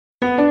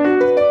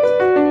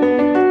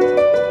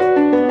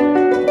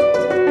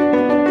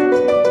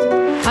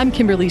I'm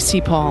Kimberly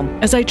C. Paul.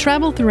 As I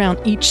travel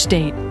throughout each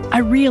state, I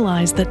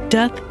realize that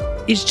death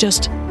is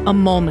just a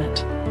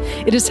moment.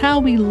 It is how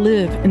we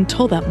live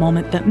until that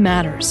moment that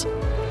matters.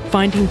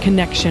 Finding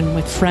connection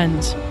with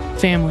friends,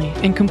 family,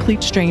 and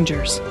complete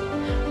strangers.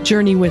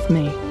 Journey with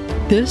me.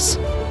 This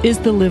is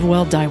the Live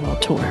Well, Die Well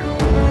Tour.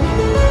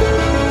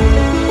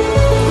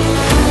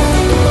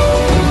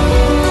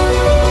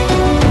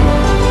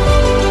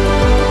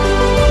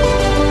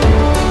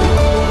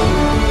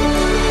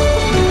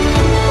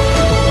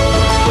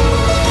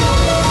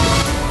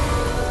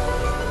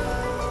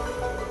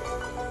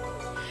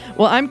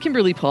 Well, I'm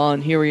Kimberly Paul,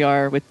 and here we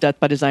are with Death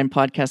by Design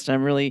podcast. And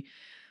I'm really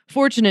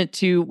fortunate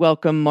to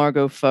welcome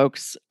Margot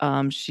Folks.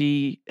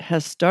 She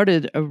has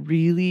started a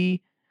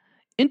really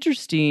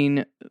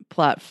interesting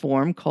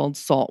platform called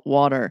Salt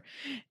Water.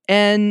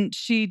 And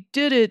she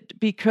did it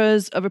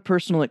because of a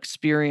personal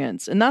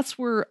experience. And that's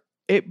where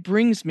it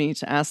brings me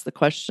to ask the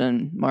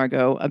question,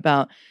 Margot,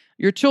 about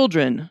your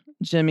children,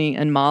 Jimmy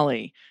and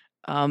Molly.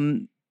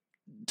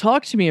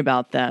 Talk to me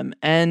about them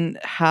and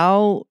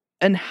how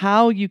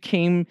you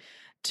came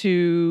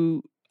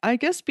to, I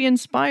guess, be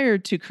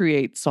inspired to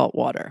create Salt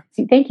Water.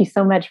 Thank you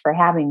so much for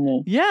having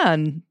me. Yeah.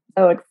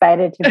 So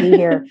excited to be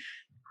here.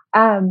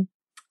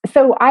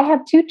 So I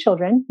have two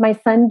children. My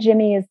son,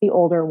 Jimmy, is the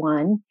older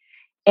one.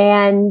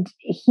 And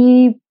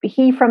he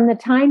from the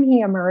time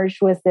he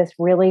emerged was this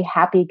really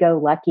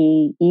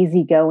happy-go-lucky,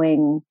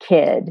 easygoing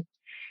kid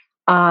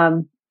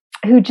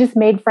who just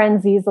made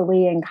friends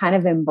easily and kind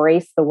of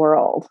embraced the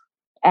world.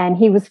 And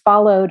he was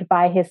followed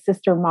by his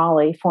sister,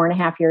 Molly,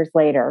 4.5 years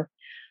later,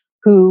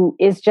 who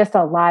is just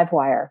a live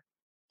wire.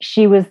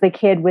 She was the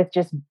kid with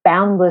just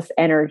boundless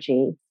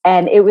energy.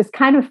 And it was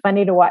kind of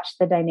funny to watch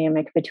the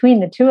dynamic between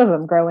the two of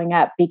them growing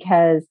up,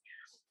 because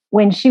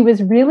when she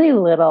was really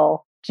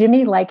little,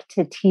 Jimmy liked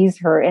to tease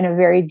her in a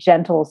very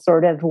gentle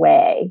sort of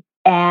way.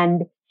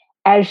 And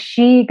as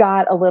she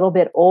got a little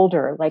bit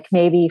older, like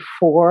maybe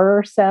 4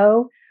 or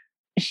so,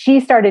 she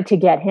started to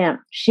get him.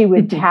 She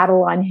would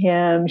tattle on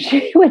him.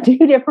 She would do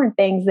different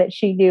things that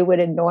she knew would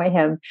annoy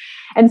him.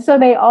 And so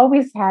they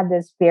always had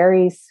this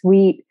very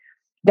sweet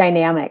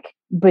dynamic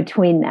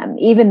between them,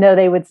 even though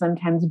they would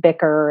sometimes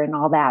bicker and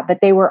all that. But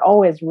they were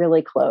always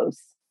really close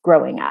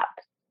growing up.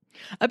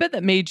 I bet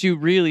that made you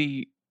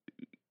really,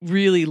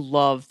 really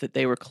love that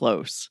they were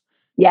close.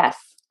 Yes.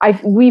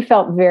 We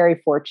felt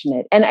very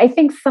fortunate. And I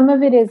think some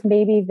of it is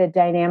maybe the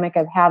dynamic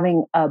of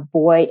having a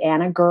boy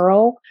and a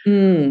girl.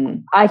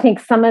 I think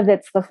some of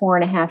it's the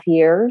 4.5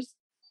 years.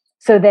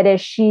 So that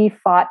as she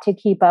fought to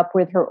keep up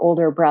with her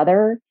older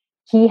brother,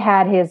 he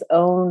had his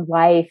own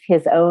life,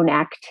 his own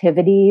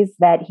activities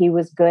that he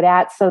was good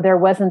at. So there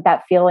wasn't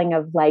that feeling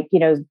of like,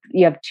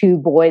 you have two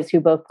boys who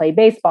both play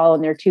baseball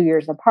and they're 2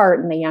 years apart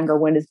and the younger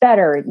one is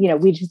better.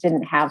 We just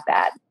didn't have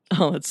that.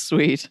 Oh, that's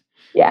sweet.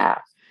 Yeah.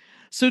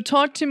 So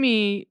talk to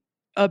me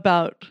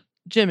about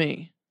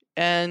Jimmy.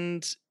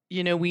 And,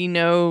 we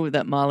know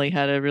that Molly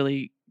had a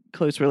really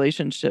close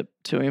relationship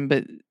to him,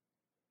 but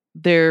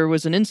there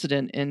was an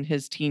incident in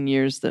his teen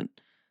years that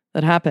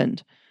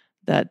happened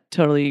that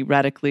totally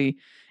radically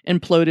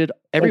imploded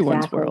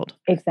everyone's world.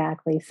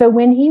 Exactly. So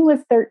when he was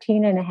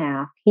 13 and a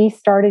half, he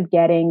started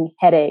getting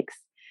headaches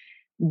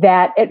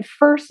that at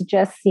first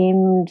just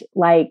seemed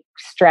like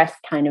stress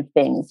kind of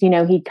things.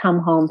 He'd come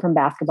home from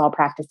basketball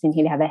practice and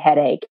he'd have a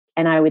headache.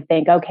 And I would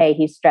think, okay,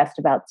 he's stressed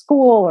about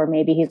school, or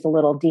maybe he's a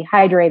little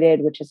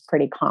dehydrated, which is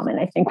pretty common,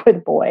 I think,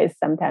 with boys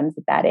sometimes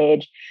at that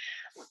age.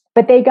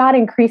 But they got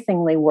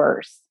increasingly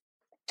worse,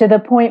 to the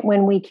point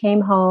when we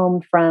came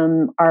home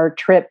from our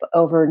trip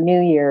over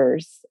New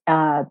Year's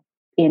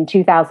in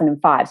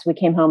 2005. So we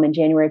came home in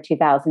January of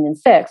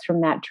 2006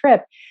 from that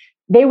trip.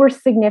 They were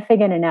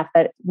significant enough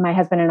that my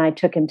husband and I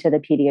took him to the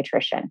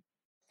pediatrician.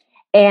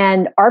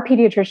 And our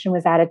pediatrician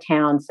was out of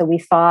town, so we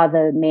saw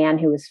the man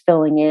who was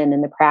filling in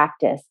the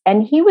practice.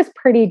 And he was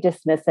pretty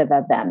dismissive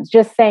of them,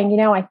 just saying,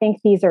 I think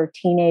these are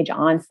teenage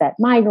onset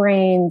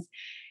migraines.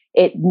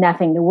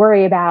 Nothing to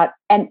worry about.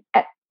 And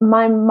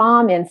my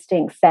mom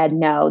instinct said,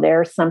 no,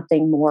 there's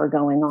something more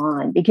going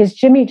on, because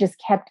Jimmy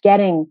just kept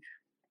getting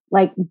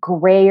like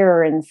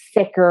grayer and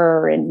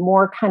sicker and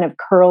more kind of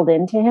curled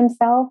into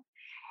himself.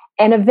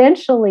 And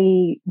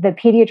eventually the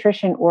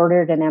pediatrician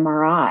ordered an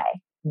MRI,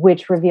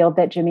 which revealed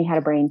that Jimmy had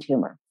a brain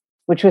tumor,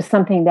 which was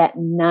something that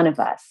none of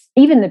us,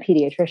 even the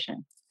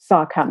pediatrician,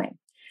 saw coming,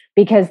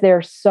 because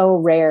they're so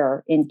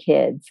rare in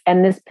kids.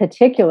 And this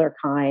particular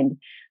kind,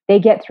 they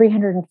get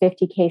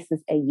 350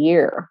 cases a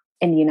year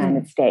in the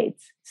United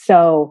States.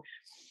 So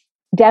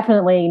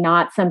definitely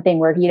not something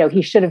where,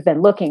 he should have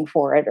been looking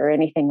for it or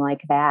anything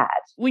like that.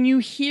 When you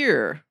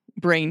hear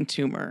brain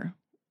tumor,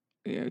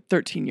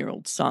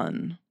 13-year-old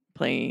son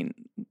playing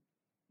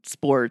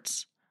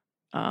sports,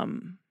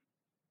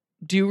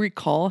 do you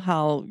recall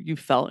how you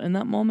felt in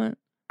that moment?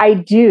 I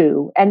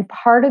do. And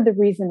part of the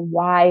reason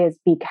why is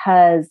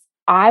because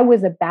I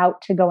was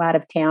about to go out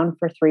of town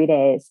for 3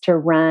 days to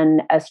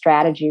run a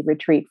strategy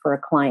retreat for a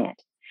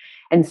client.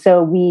 And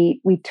so we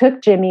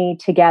took Jimmy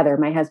together,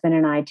 my husband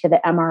and I, to the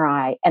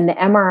MRI, and the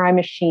MRI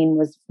machine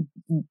was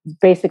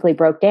basically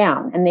broke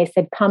down. And they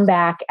said, come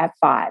back at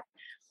 5.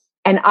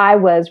 And I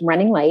was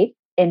running late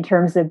in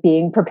terms of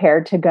being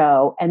prepared to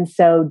go. And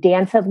so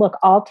Dan said, look,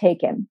 I'll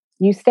take him.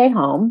 You stay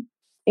home,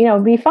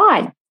 be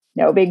fine.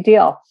 No big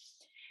deal.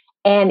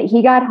 And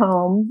he got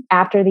home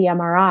after the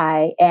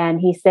MRI and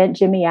he sent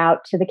Jimmy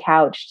out to the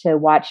couch to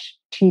watch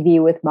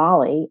TV with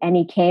Molly. And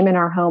he came in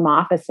our home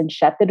office and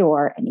shut the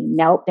door and he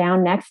knelt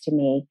down next to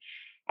me.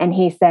 And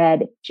he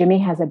said, Jimmy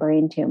has a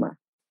brain tumor.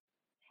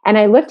 And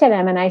I looked at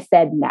him and I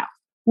said,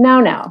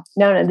 no,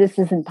 this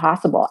isn't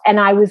possible. And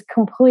I was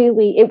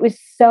it was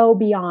so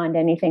beyond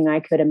anything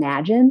I could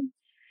imagine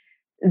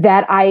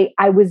that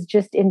I was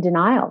just in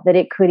denial that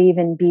it could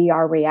even be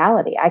our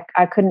reality.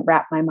 I couldn't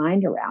wrap my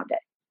mind around it.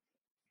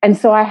 And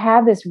so I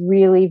have this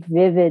really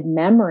vivid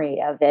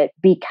memory of it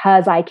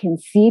because I can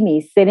see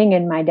me sitting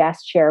in my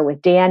desk chair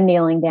with Dan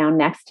kneeling down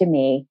next to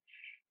me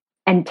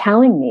and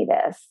telling me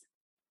this.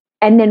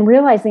 And then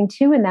realizing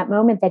too in that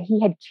moment that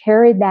he had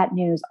carried that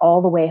news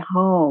all the way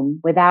home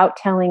without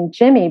telling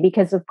Jimmy,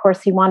 because of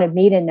course he wanted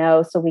me to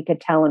know so we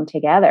could tell him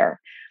together.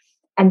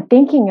 And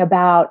thinking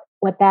about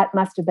what that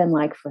must have been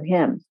like for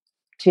him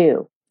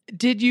too.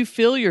 Did you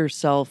feel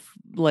yourself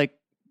like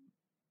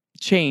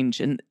change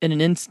in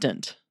an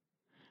instant?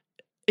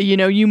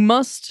 You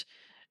must,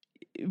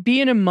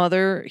 being a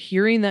mother,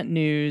 hearing that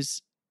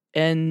news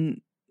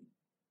and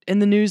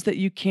the news that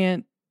you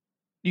can't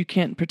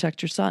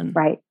protect your son.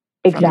 Right.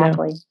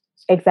 Exactly.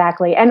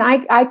 Exactly. And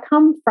I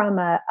come from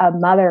a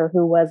mother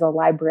who was a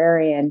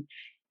librarian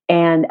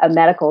and a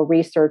medical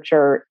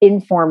researcher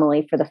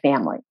informally for the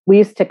family. We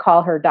used to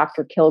call her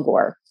Dr.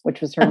 Kilgore,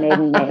 which was her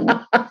maiden name.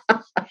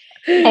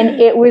 And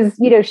it was,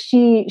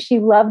 she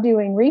loved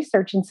doing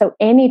research. And so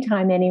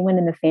anytime anyone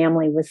in the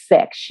family was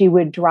sick, she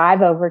would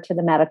drive over to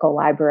the medical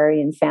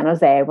library in San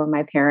Jose, where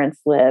my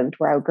parents lived,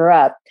 where I grew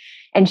up.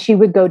 And she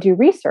would go do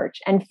research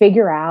and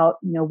figure out,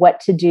 what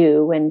to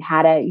do and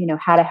how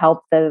to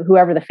help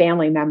whoever the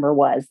family member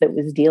was that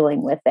was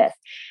dealing with this.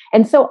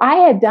 And so I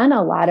had done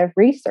a lot of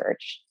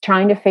research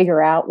trying to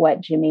figure out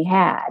what Jimmy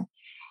had.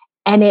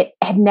 And it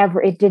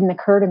didn't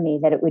occur to me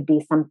that it would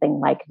be something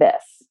like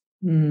this.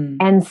 Mm.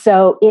 And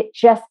so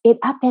it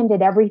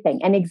upended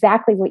everything. And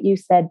exactly what you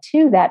said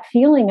too, that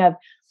feeling of,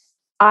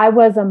 I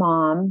was a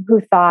mom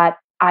who thought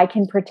I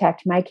can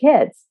protect my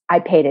kids. I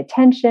paid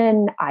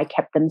attention. I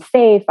kept them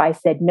safe. I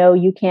said, no,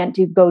 you can't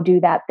go do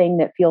that thing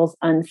that feels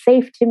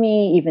unsafe to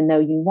me, even though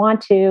you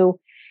want to.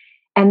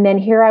 And then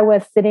here I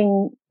was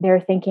sitting there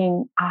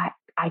thinking, I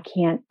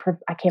can't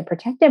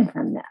protect him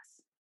from this.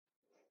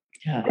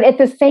 Yeah. But at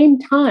the same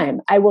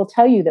time, I will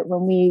tell you that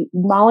when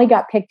Molly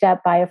got picked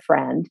up by a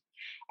friend,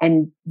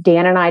 and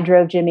Dan and I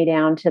drove Jimmy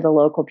down to the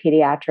local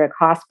pediatric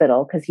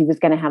hospital because he was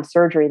going to have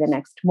surgery the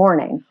next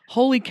morning.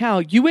 Holy cow.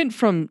 You went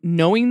from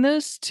knowing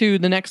this to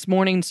the next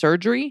morning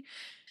surgery?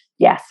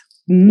 Yes.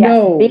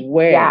 No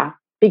way. Yeah.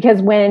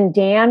 Because when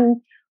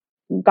so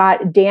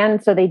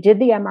they did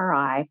the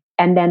MRI,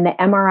 and then the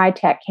MRI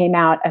tech came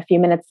out a few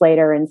minutes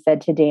later and said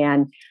to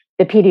Dan,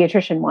 the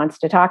pediatrician wants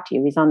to talk to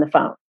you. He's on the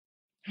phone.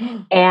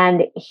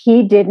 And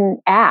he didn't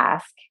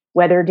ask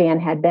whether Dan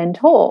had been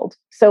told.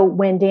 So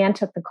when Dan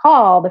took the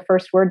call, the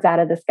first words out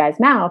of this guy's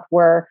mouth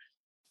were,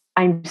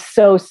 I'm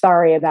so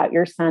sorry about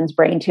your son's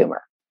brain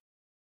tumor.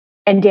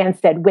 And Dan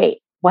said,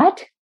 wait,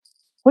 what?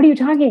 What are you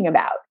talking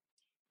about?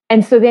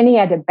 And so then he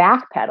had to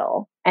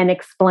backpedal and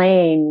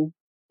explain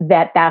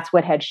that that's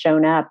what had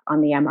shown up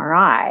on the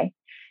MRI.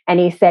 And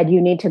he said, you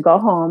need to go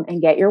home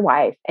and get your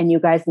wife, and you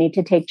guys need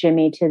to take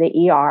Jimmy to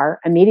the ER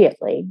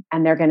immediately.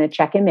 And they're going to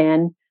check him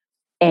in.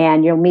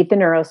 And you'll meet the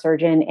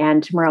neurosurgeon,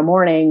 and tomorrow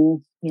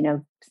morning,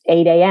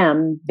 8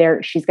 a.m.,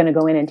 she's going to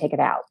go in and take it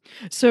out.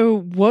 So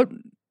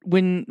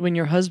when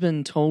your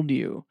husband told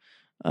you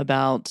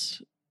about,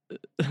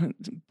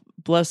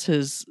 bless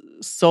his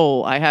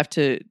soul, I have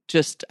to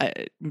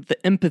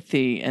the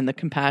empathy and the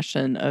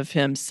compassion of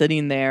him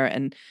sitting there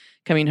and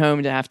coming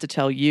home to have to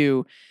tell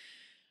you,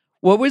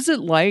 what was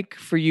it like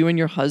for you and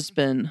your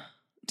husband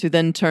to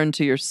then turn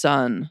to your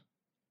son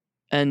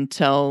and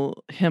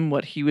tell him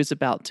what he was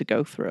about to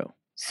go through?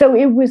 So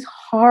it was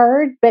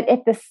hard, but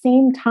at the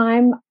same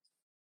time,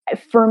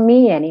 for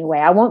me anyway,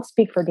 I won't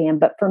speak for Dan,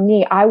 but for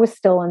me, I was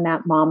still in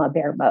that mama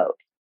bear mode.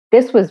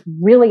 This was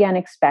really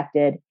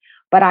unexpected,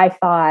 but I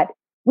thought,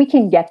 we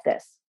can get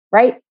this,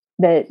 right?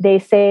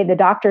 The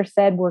doctor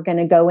said, we're going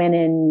to go in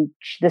and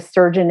the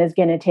surgeon is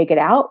going to take it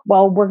out.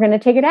 Well, we're going to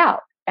take it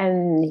out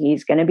and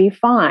he's going to be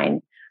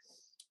fine.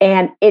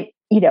 And it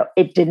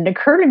didn't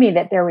occur to me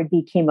that there would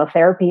be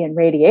chemotherapy and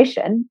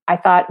radiation. I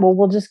thought, well,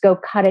 we'll just go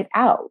cut it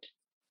out,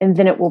 and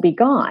then it will be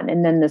gone.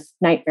 And then this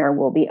nightmare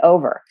will be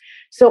over.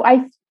 So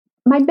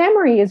my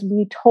memory is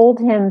we told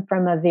him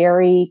from a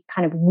very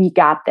kind of, we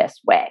got this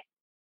way.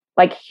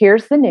 Like,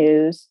 here's the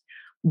news,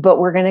 but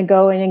we're going to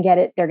go in and get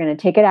it. They're going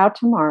to take it out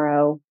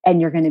tomorrow and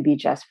you're going to be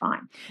just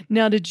fine.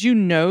 Now, did you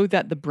know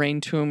that the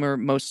brain tumor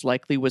most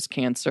likely was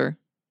cancer?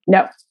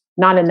 No,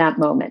 not in that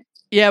moment.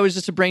 Yeah, it was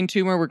just a brain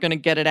tumor. We're going to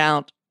get it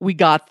out. We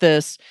got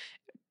this.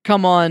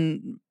 come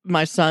on,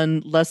 my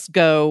son, let's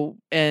go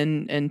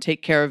and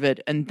take care of it.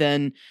 And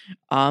then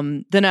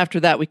after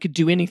that, we could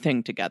do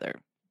anything together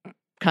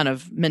kind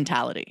of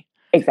mentality.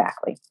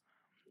 Exactly.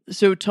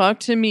 So talk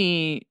to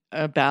me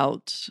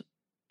about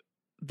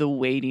the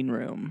waiting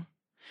room.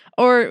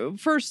 Or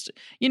first,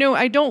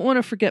 I don't want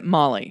to forget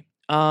Molly.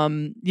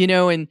 And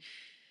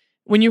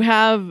when you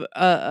have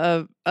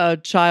a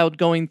child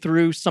going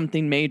through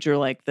something major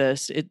like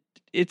this,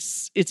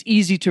 it's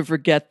easy to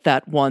forget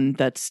that one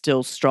that's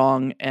still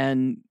strong,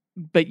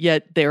 but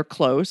yet they're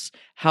close.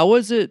 How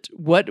was it?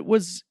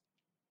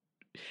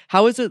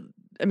 How is it?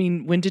 I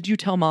mean, when did you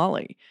tell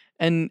Molly?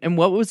 And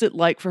what was it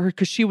like for her?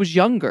 Because she was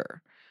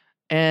younger,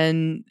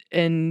 and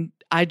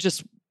I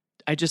just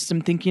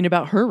am thinking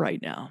about her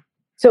right now.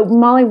 So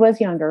Molly is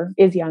younger.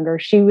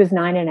 She was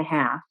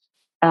 9.5.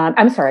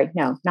 I'm sorry,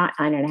 no, not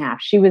 9.5.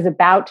 She was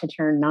about to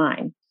turn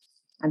 9.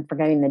 I'm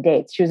forgetting the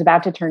dates. She was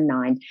about to turn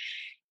 9.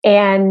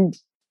 And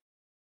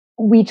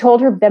we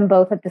told them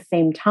both at the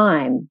same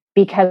time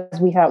because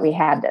we thought we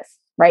had this,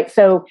 right?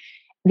 So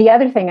the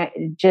other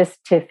thing,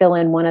 just to fill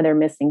in one other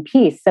missing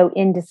piece. So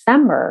in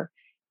December,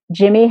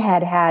 Jimmy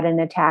had an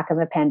attack of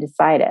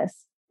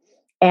appendicitis,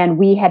 and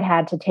we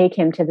had to take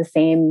him to the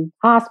same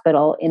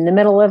hospital in the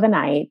middle of the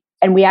night.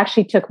 And we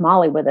actually took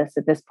Molly with us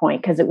at this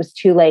point because it was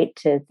too late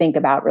to think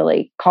about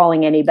really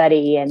calling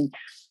anybody.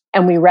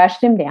 And we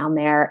rushed him down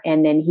there.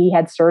 And then he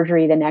had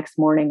surgery the next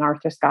morning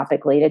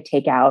arthroscopically to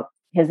take out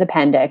his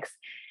appendix.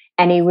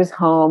 And he was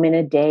home in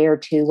a day or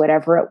two,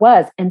 whatever it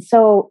was. And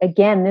so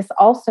again, this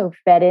also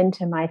fed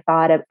into my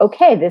thought of,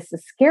 okay, this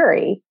is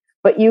scary,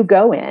 but you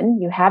go in,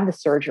 you have the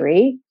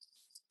surgery.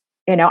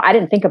 I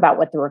didn't think about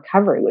what the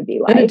recovery would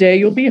be like. In a day,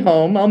 you'll be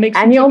home. I'll make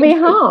some and you'll be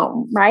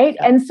home, right?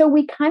 Yeah. And so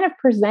we kind of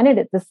presented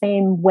it the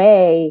same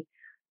way,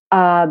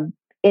 so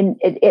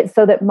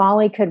that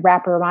Molly could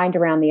wrap her mind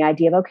around the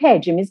idea of, okay,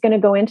 Jimmy's going to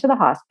go into the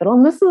hospital,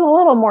 and this is a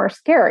little more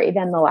scary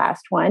than the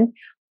last one,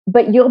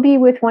 but you'll be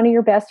with one of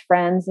your best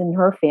friends and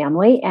her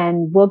family,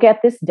 and we'll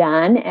get this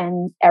done,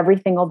 and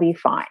everything will be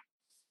fine.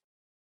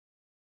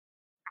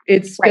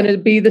 It's right. Going to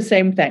be the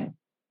same thing.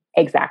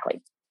 Exactly.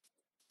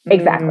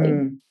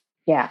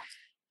 Yeah.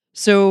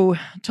 So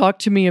talk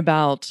to me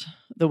about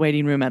the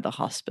waiting room at the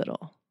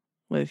hospital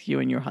with you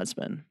and your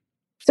husband.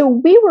 So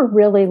we were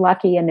really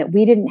lucky in that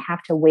we didn't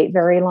have to wait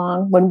very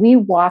long. When we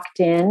walked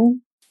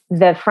in,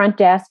 the front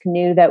desk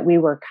knew that we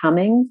were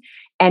coming,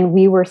 and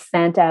we were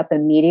sent up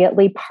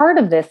immediately. Part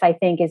of this, I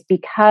think, is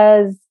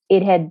because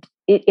it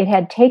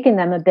had taken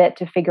them a bit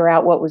to figure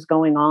out what was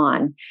going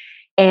on.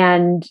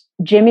 And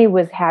Jimmy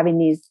was having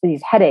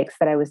these headaches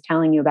that I was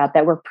telling you about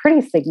that were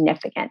pretty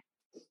significant.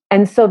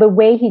 And so the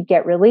way he'd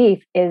get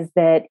relief is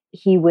that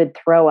he would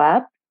throw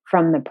up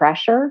from the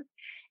pressure,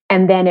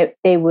 and then it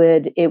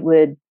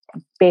would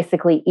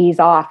basically ease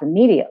off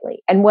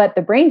immediately. And what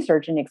the brain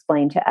surgeon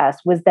explained to us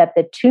was that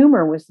the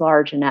tumor was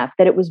large enough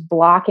that it was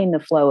blocking the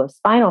flow of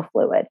spinal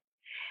fluid.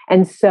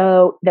 And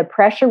so the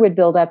pressure would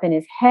build up in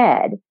his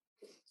head,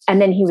 and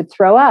then he would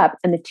throw up,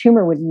 and the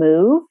tumor would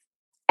move,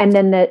 and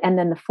then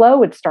the flow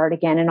would start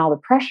again, and all the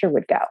pressure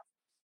would go.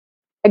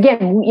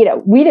 Again,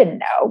 we didn't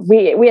know.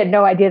 We had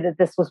no idea that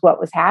this was what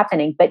was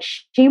happening, but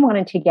she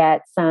wanted to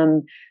get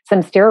some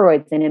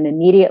steroids in him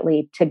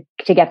immediately to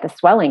get the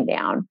swelling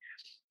down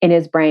in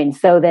his brain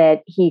so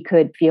that he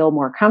could feel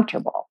more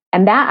comfortable.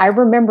 And that, I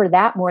remember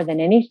that more than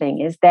anything,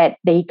 is that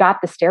they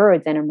got the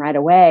steroids in him right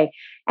away.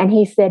 And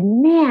he said,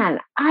 "Man,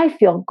 I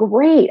feel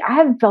great. I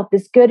haven't felt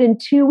this good in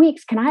 2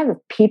 weeks. Can I have a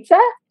pizza?"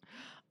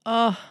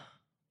 The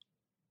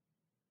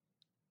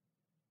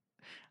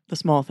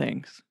small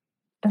things.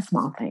 The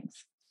small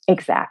things.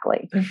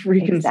 Exactly. The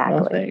freaking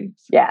small things.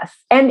 Yes.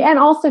 And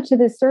also, to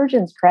the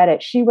surgeon's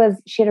credit, she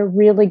had a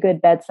really good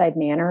bedside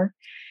manner,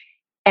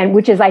 and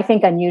which is, I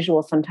think,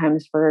 unusual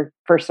sometimes for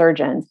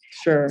surgeons.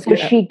 Sure. So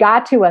she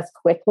got to us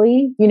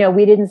quickly.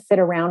 We didn't sit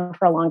around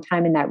for a long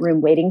time in that room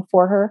waiting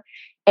for her.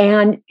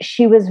 And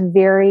she was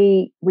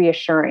very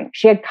reassuring.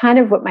 She had kind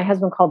of what my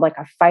husband called like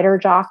a fighter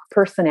jock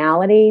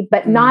personality,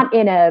 but not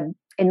in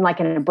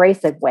an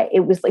abrasive way.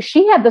 It was like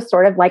she had the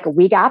sort of like,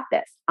 we got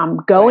this. I'm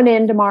going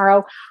in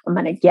tomorrow. I'm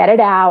going to get it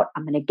out.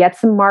 I'm going to get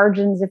some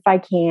margins if I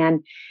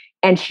can.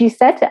 And she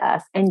said to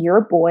us, "And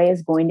your boy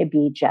is going to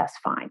be just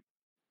fine."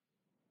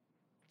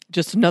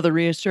 Just another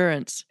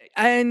reassurance.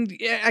 And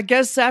I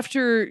guess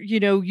after,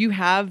 you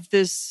have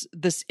this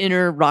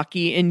inner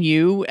Rocky in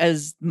you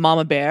as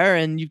Mama Bear,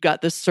 and you've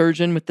got this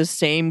surgeon with the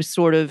same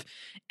sort of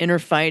inner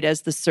fight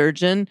as the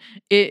surgeon,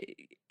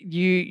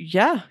 you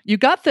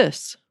got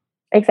this.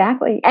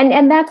 Exactly.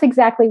 And that's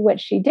exactly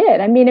what she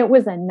did. I mean, it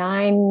was a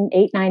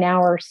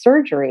 9-hour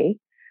surgery,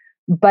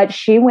 but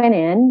she went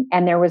in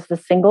and there was the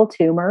single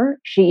tumor.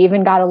 She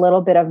even got a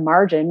little bit of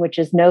margin, which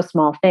is no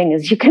small thing,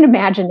 as you can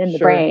imagine, in the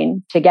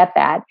brain to get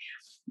that.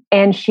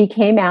 And she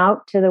came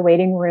out to the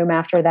waiting room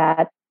after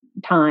that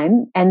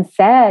time and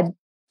said,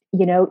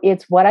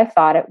 "It's what I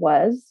thought it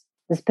was,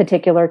 this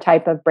particular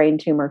type of brain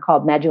tumor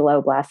called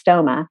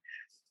medulloblastoma."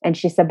 And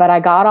she said, "But I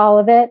got all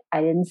of it.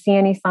 I didn't see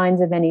any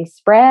signs of any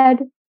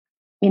spread.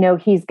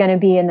 he's going to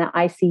be in the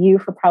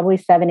ICU for probably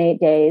 7-8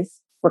 days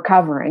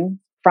recovering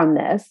from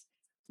this,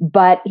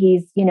 but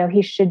he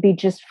should be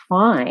just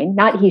fine.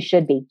 Not he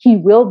should be, he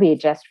will be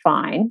just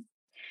fine.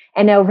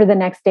 And over the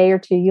next day or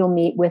two, you'll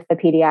meet with the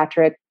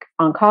pediatric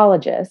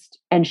oncologist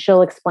and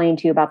she'll explain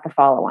to you about the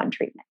follow-on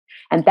treatment.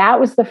 And that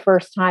was the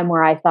first time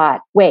where I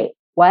thought, wait,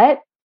 what?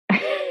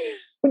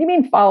 What do you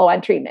mean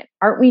follow-on treatment?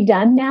 Aren't we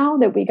done now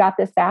that we got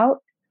this out?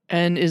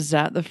 And is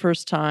that the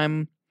first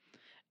time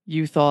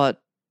you thought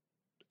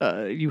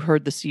you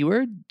heard the C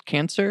word,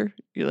 cancer?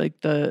 Like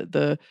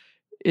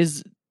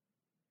is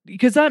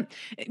because that,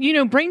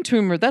 brain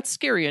tumor, that's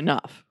scary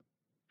enough.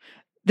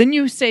 Then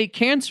you say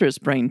cancerous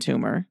brain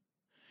tumor,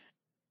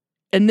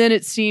 and then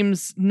it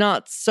seems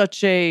not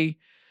such a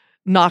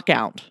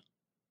knockout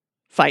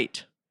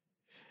fight.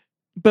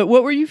 But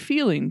what were you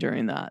feeling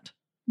during that?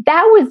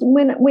 That was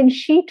when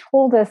she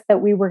told us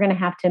that we were going to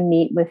have to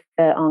meet with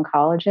the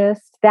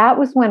oncologist. That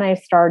was when I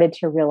started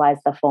to realize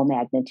the full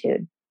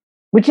magnitude,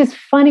 which is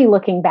funny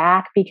looking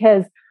back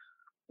because,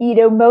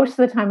 most of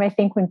the time I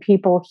think when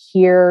people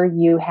hear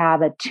you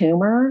have a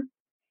tumor,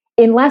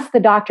 unless the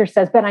doctor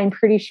says, but I'm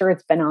pretty sure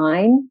it's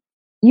benign,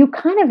 you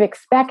kind of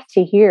expect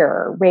to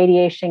hear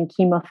radiation,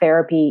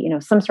 chemotherapy,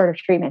 some sort of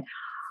treatment.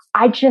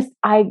 I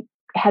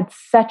had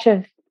such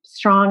a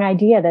strong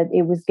idea that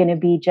it was going to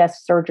be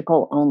just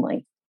surgical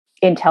only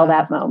until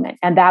that moment.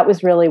 And that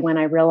was really when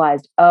I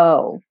realized,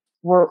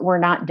 we're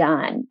not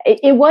done.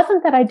 It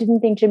wasn't that I didn't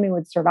think Jimmy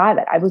would survive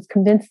it. I was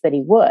convinced that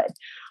he would,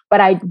 but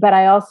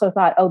I also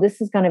thought, this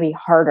is going to be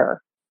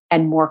harder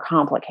and more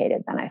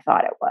complicated than I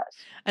thought it was.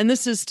 And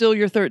this is still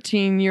your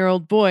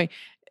 13-year-old boy.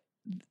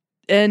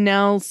 And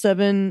now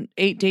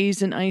 7-8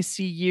 days in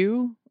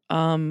ICU.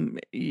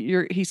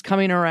 He's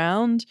coming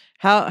around.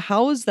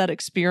 How was that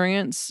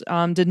experience?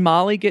 Did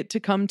Molly get to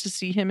come to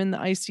see him in the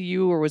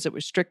ICU, or was it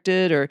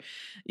restricted? Or,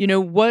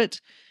 what?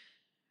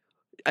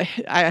 I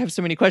have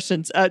so many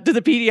questions. Do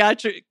the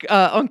pediatric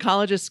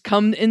oncologists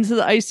come into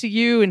the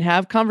ICU and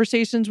have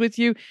conversations with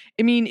you?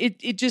 I mean,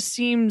 it just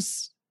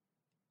seems.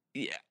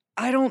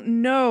 I don't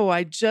know.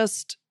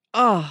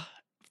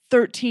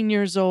 13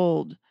 years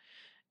old,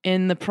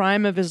 in the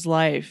prime of his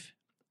life,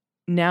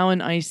 now in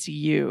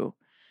ICU.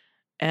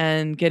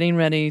 And getting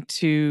ready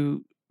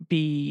to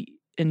be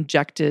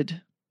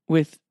injected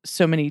with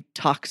so many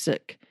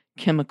toxic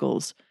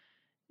chemicals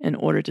in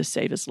order to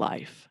save his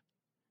life.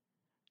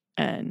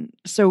 And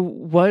so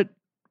what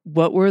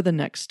were the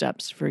next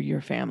steps for your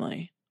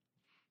family?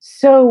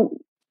 So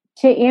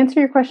to answer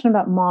your question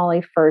about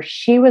Molly first,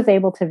 she was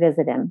able to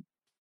visit him.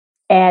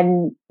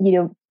 And,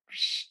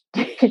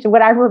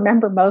 what I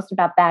remember most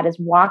about that is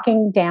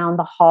walking down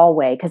the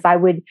hallway, because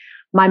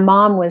my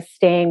mom was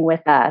staying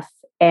with us.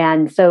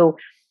 And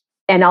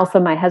also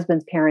my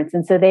husband's parents.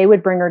 And so they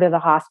would bring her to the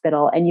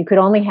hospital, and you could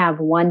only have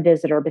one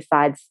visitor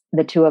besides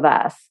the two of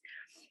us.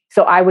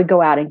 So I would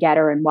go out and get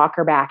her and walk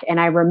her back.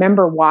 And I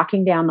remember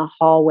walking down the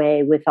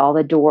hallway with all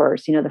the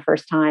doors, the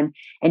first time.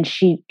 And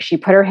she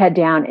put her head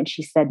down and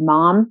she said,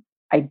 "Mom,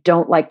 I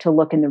don't like to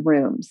look in the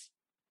rooms."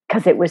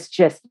 Because it was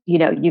just,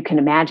 you can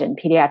imagine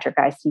pediatric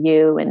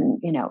ICU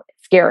and,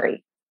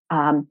 scary.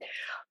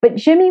 But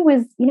Jimmy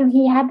was,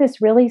 he had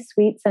this really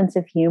sweet sense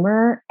of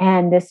humor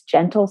and this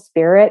gentle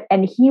spirit.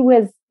 And he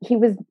was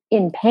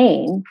in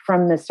pain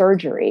from the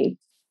surgery,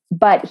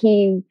 but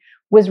he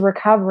was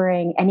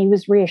recovering and he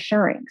was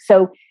reassuring.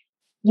 So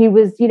he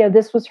was,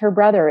 this was her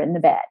brother in the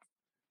bed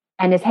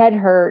and his head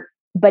hurt,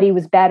 but he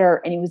was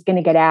better and he was going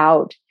to get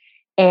out.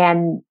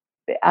 And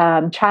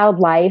Child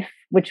Life,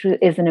 which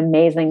is an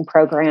amazing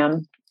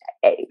program,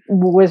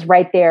 was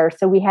right there.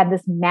 So we had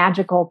this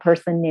magical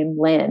person named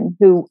Lynn,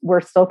 who we're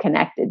still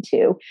connected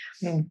to.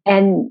 Mm.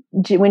 And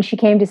when she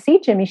came to see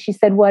Jimmy, she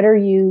said, what are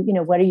you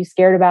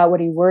scared about? What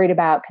are you worried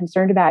about,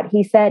 concerned about?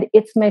 He said,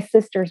 it's my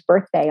sister's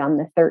birthday on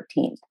the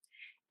 13th.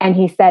 And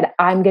he said,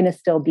 I'm going to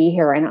still be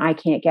here and I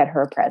can't get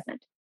her a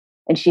present.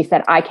 And she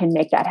said, I can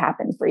make that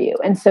happen for you.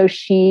 And so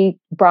she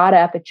brought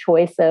up a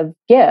choice of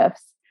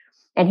gifts.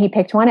 And he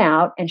picked one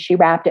out and she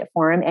wrapped it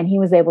for him. And he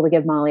was able to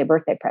give Molly a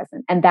birthday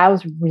present. And that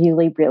was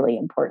really, really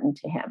important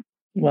to him.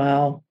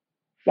 Wow.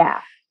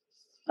 Yeah.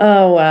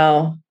 Oh,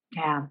 wow.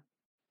 Yeah.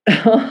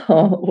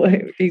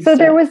 So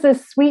there was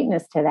this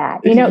sweetness to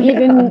that,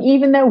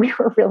 even though we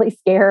were really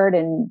scared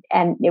and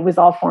it was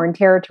all foreign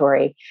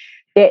territory,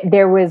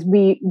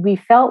 we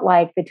felt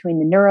like between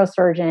the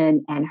neurosurgeon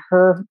and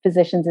her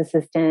physician's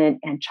assistant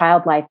and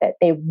Child Life that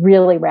they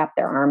really wrapped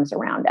their arms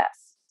around us.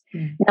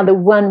 Now, the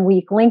one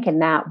weak link in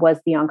that was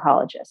the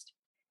oncologist,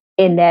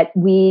 in that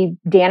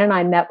Dan and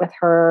I met with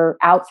her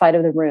outside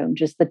of the room,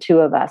 just the two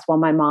of us, while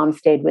my mom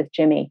stayed with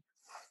Jimmy.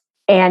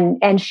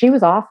 And she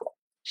was awful.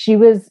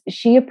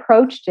 She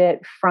approached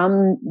it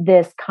from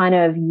this kind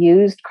of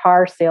used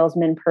car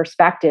salesman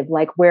perspective,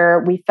 like where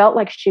we felt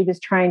like she was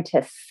trying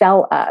to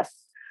sell us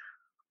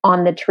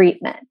on the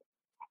treatment.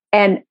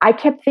 And I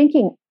kept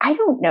thinking, I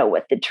don't know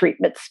what the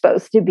treatment's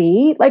supposed to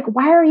be. Like,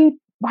 why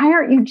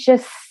aren't you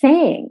just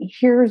saying,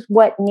 here's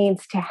what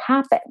needs to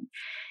happen?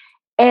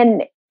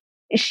 And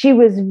she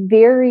was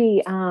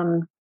very,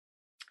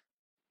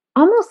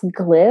 almost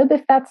glib,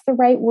 if that's the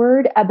right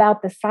word,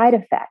 about the side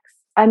effects.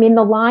 I mean,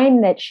 the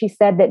line that she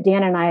said that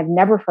Dan and I have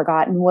never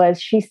forgotten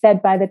was, she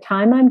said, by the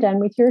time I'm done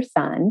with your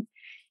son,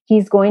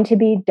 he's going to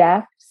be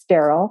deaf,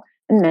 sterile,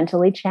 and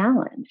mentally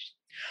challenged.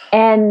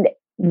 And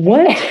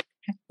what?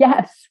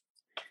 Yes.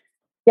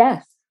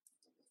 Yes.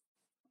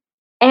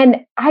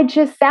 And I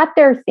just sat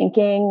there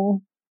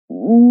thinking,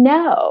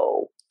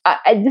 no,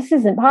 this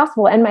isn't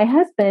possible. And my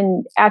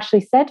husband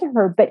actually said to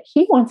her, but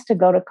he wants to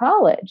go to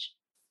college.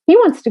 He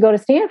wants to go to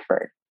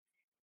Stanford.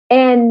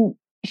 And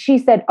she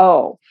said,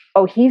 oh,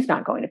 he's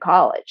not going to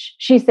college.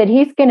 She said,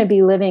 he'll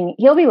be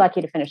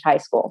lucky to finish high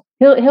school.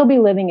 He'll be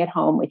living at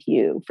home with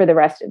you for the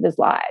rest of his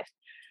life.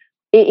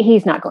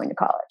 He's not going to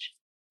college.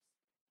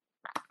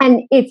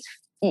 And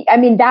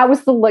that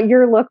was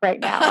your look right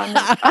now.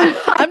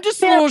 I'm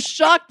just a little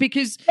shocked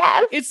because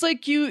yes. It's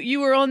like you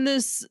were on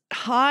this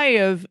high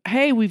of,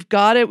 hey, we've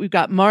got it. We've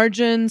got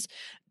margins.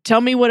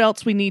 Tell me what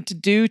else we need to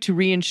do to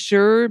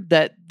reinsure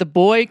that the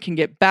boy can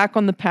get back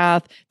on the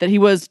path that he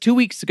was 2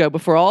 weeks ago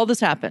before all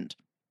this happened.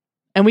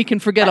 And we can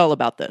forget all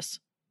about this.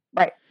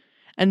 Right.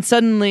 And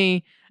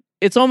suddenly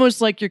it's almost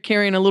like you're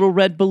carrying a little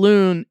red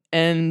balloon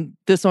and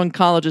this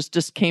oncologist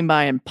just came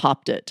by and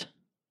popped it.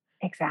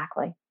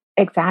 Exactly.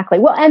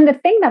 Well, and the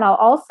thing that I'll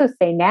also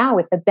say now,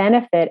 with the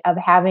benefit of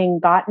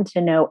having gotten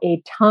to know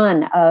a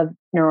ton of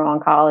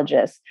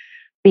neuro-oncologists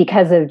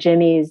because of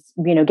Jimmy's,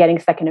 getting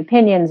second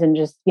opinions and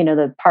just,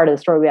 the part of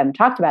the story we haven't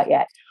talked about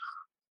yet,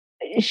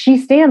 she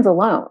stands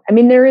alone. I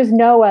mean, there is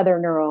no other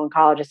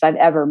neuro-oncologist I've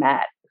ever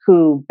met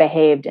who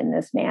behaved in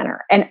this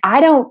manner. And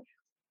I don't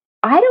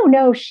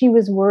know if she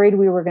was worried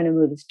we were going to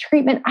move his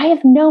treatment. I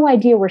have no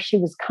idea where she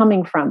was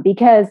coming from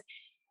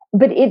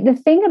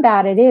the thing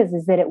about it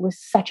is that it was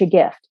such a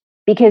gift,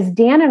 because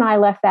Dan and I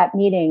left that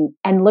meeting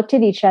and looked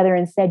at each other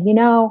and said,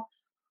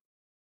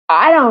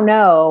 I don't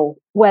know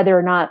whether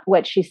or not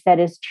what she said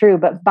is true,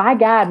 but by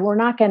God, we're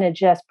not going to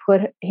just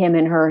put him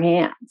in her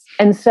hands.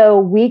 And so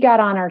we got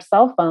on our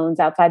cell phones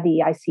outside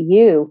the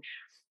ICU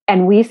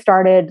and we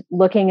started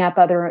looking up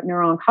other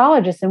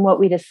neuro-oncologists. And what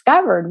we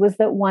discovered was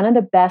that one of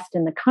the best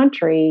in the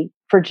country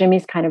for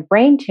Jimmy's kind of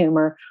brain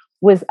tumor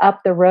was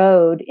up the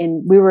road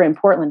we were in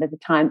Portland at the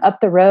time,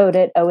 up the road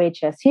at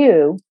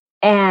OHSU.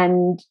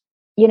 And,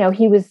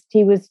 he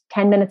was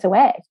 10 minutes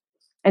away.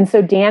 And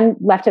so Dan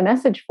left a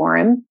message for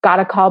him, got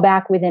a call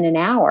back within an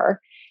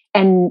hour.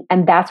 And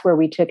that's where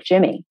we took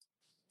Jimmy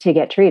to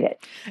get treated.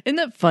 Isn't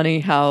that funny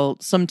how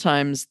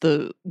sometimes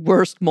the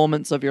worst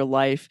moments of your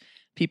life,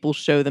 people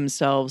show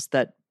themselves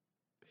that,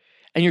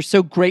 and you're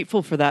so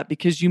grateful for that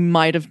because you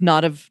might have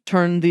not have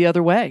turned the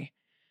other way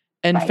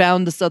and right.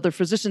 found this other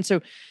physician.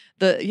 So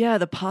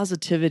the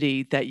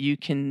positivity that you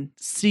can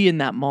see in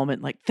that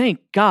moment, like, thank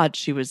God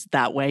she was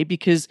that way,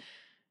 because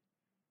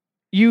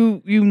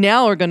you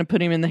now are going to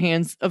put him in the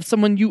hands of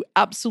someone you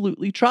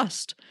absolutely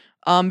trust,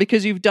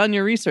 because you've done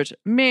your research,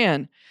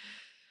 man.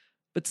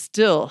 But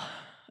still,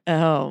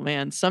 oh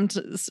man,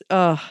 sometimes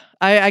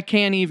I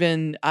can't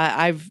even.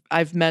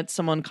 I've met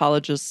some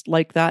oncologists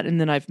like that, and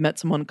then I've met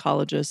some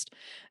oncologists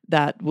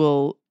that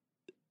will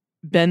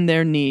bend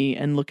their knee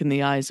and look in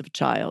the eyes of a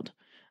child.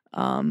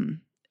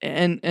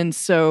 And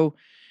so,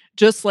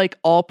 just like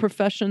all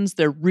professions,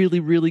 they're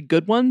really, really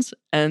good ones,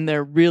 and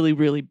they're really,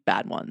 really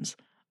bad ones.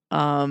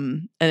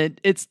 And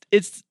it's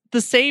the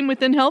same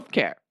within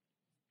healthcare,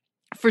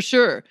 for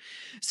sure.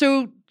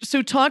 So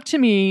talk to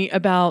me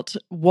about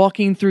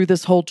walking through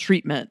this whole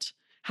treatment.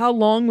 How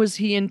long was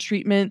he in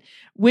treatment?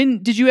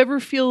 When did you ever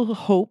feel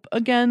hope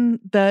again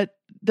that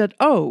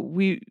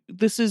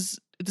this is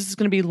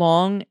going to be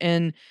long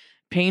and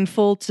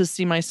painful to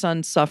see my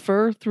son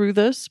suffer through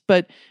this,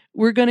 but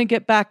we're going to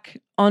get back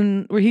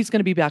on where he's going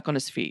to be back on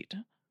his feet?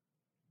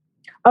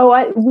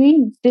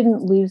 We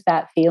didn't lose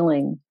that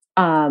feeling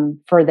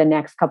for the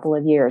next couple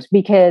of years,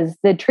 because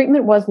the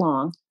treatment was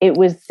long. It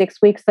was 6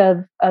 weeks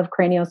of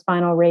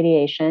craniospinal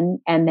radiation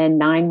and then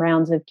 9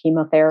 rounds of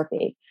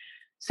chemotherapy.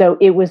 So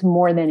it was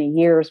more than a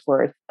year's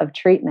worth of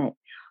treatment.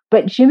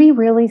 But Jimmy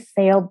really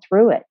sailed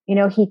through it.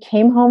 He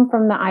came home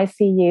from the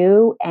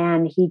ICU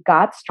and he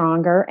got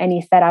stronger, and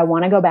he said, I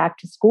want to go back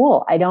to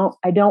school. I don't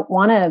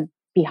want to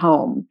be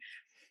home.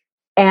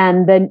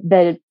 And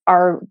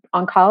our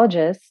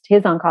oncologist,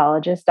 his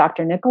oncologist,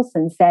 Dr.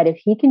 Nicholson, said, if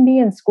he can be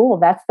in school,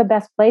 that's the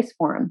best place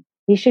for him.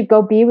 He should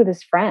go be with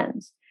his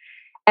friends.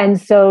 And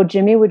so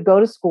Jimmy would go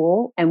to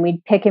school and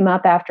we'd pick him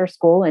up after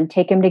school and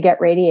take him to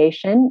get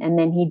radiation. And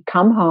then he'd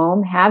come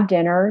home, have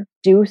dinner,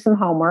 do some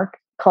homework,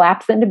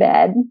 collapse into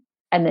bed,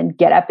 and then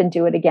get up and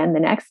do it again the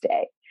next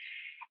day.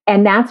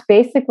 And that's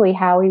basically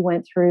how he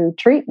went through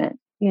treatment.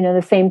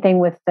 The same thing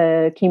with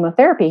the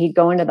chemotherapy. He'd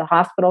go into the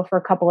hospital for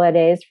a couple of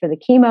days for the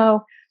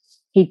chemo.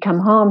 He'd come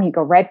home, he'd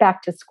go right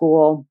back to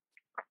school.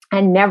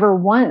 And never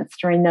once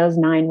during those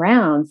 9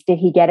 rounds did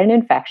he get an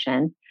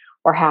infection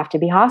or have to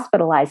be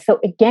hospitalized. So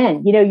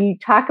again, you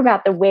talk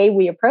about the way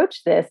we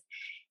approach this,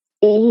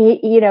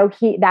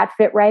 that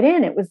fit right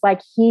in. It was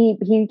like he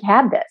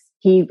had this.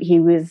 He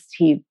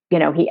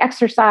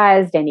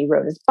exercised and he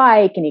rode his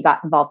bike and he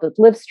got involved with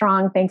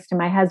Livestrong, thanks to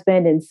my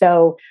husband. And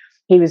so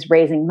he was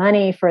raising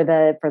money for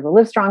the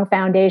Livestrong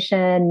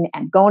Foundation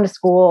and going to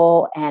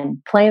school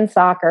and playing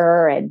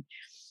soccer. And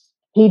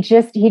he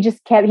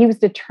was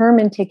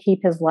determined to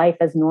keep his life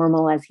as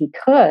normal as he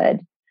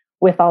could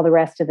with all the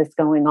rest of this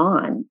going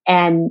on.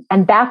 And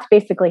that's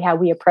basically how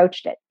we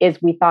approached it,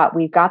 is we thought,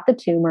 we've got the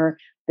tumor,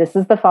 this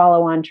is the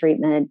follow-on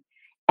treatment,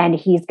 and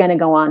he's going to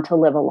go on to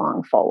live a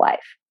long, full life.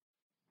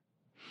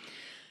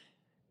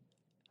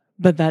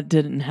 But that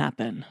didn't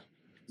happen.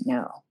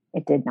 No,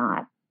 it did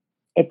not.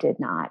 It did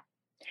not.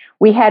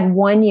 We had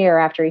 1 year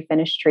after he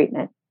finished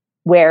treatment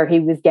where he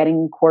was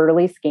getting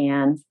quarterly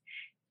scans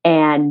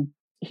and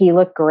he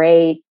looked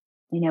great.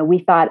 We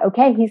thought,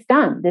 okay, he's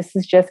done. This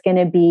is just going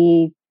to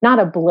be not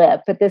a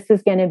blip, but this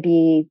is going to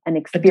be an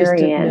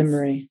experience. A distant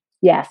memory.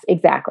 Yes,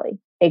 exactly.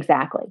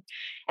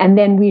 And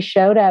then we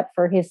showed up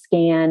for his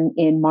scan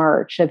in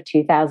March of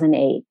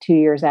 2008, 2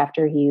 years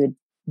after he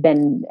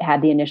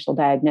had the initial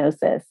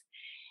diagnosis.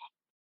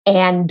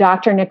 And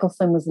Dr.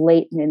 Nicholson was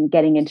late in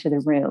getting into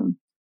the room.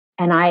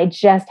 And I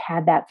just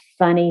had that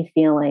funny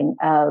feeling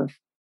of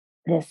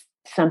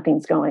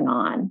something's going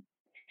on.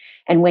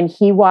 And when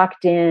he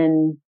walked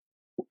in,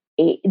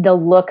 the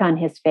look on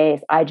his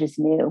face, I just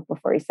knew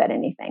before he said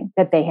anything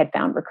that they had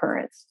found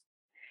recurrence.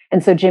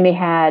 And so Jimmy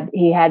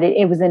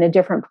it was in a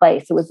different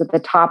place. It was at the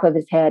top of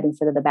his head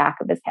instead of the back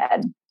of his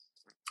head.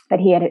 But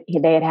he had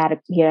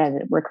a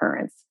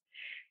recurrence.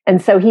 And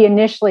so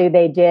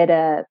they did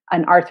not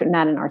an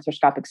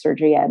arthroscopic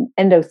surgery, an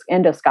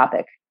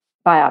endoscopic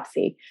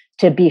biopsy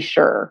to be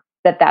sure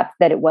that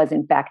it was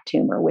in fact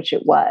tumor, which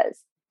it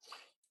was.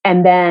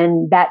 And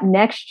then that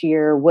next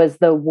year was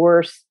the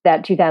worst.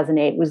 That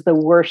 2008 was the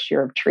worst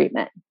year of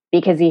treatment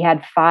because he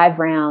had 5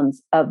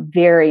 rounds of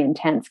very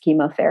intense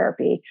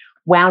chemotherapy,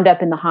 wound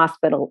up in the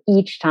hospital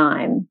each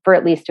time for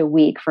at least a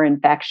week for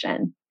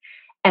infection.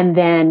 And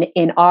then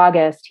in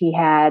August, he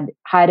had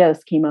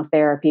high-dose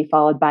chemotherapy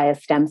followed by a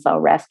stem cell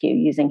rescue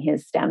using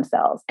his stem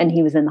cells. And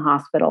he was in the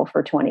hospital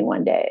for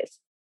 21 days.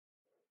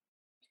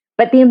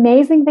 But the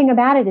amazing thing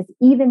about it is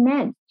even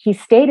then, he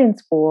stayed in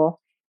school.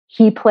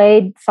 He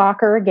played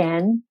soccer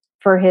again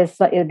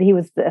he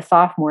was a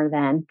sophomore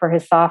then, for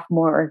his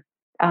sophomore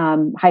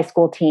high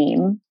school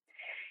team.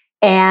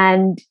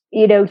 And,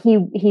 he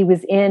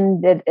was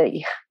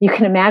you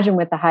can imagine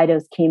with the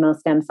high-dose chemo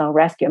stem cell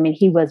rescue, I mean,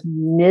 he was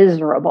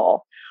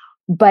miserable.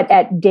 But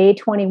at day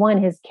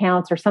 21, his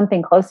counts, or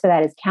something close to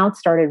that, his counts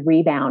started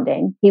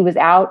rebounding. He was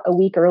out a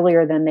week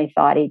earlier than they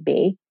thought he'd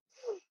be.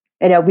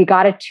 We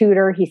got a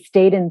tutor. He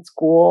stayed in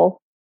school.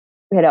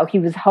 He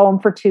was home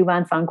for 2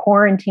 months on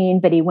quarantine,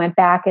 but he went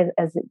back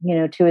as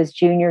to his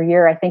junior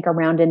year, I think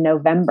around in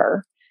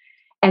November,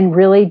 and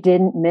really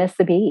didn't miss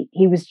a beat.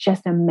 He was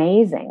just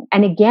amazing.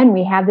 And again,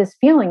 we have this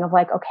feeling of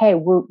like, okay,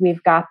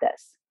 we've got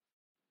this.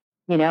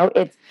 And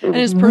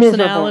his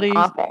personality,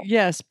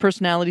 yes,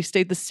 personality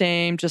stayed the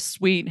same, just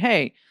sweet.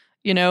 Hey,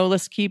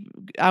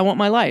 I want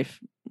my life.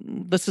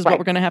 This is what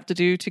we're going to have to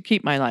do to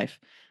keep my life.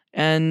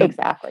 And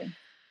exactly.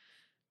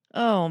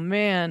 Oh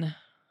man.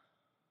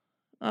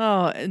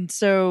 Oh, and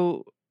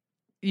so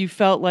you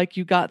felt like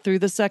you got through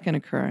the second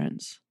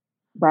occurrence.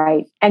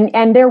 Right.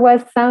 And there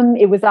was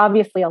it was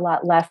obviously a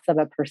lot less of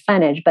a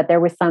percentage, but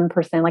there was some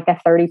percent, like a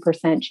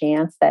 30%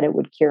 chance that it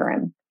would cure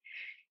him.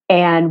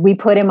 And we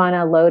put him on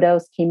a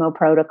low-dose chemo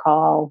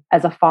protocol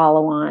as a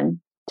follow-on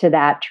to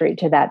that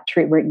treatment,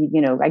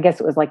 I guess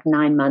it was like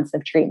 9 months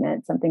of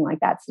treatment, something like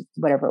that,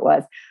 whatever it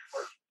was.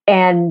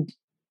 And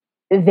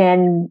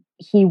then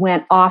he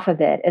went off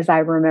of it, as I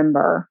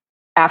remember,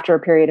 after a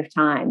period of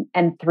time.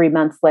 And 3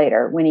 months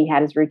later, when he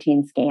had his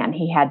routine scan,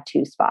 he had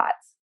 2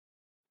 spots.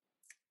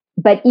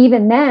 But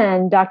even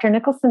then, Dr.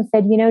 Nicholson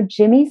said,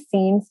 Jimmy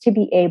seems to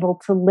be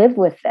able to live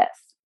with this.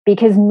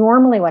 Because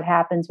normally what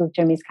happens with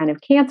Jimmy's kind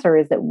of cancer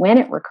is that when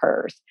it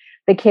recurs,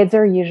 the kids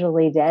are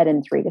usually dead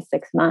in 3 to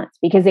 6 months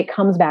because it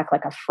comes back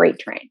like a freight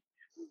train.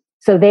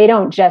 So they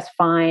don't just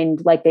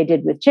find, like they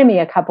did with Jimmy,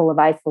 a couple of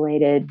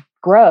isolated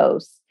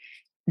growths.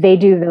 They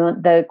do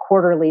the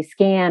quarterly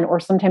scan,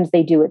 or sometimes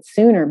they do it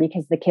sooner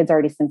because the kid's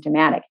already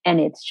symptomatic and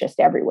it's just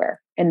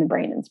everywhere in the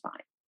brain and spine.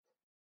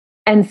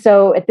 And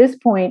so at this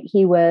point,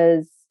 he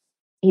was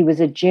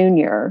a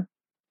junior,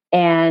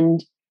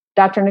 and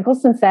Dr.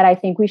 Nicholson said, I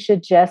think we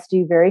should just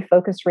do very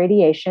focused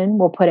radiation.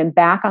 We'll put him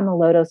back on the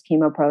low-dose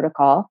chemo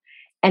protocol,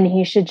 and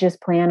he should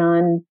just plan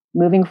on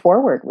moving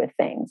forward with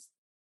things.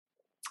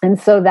 And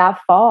so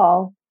that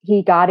fall,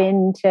 he got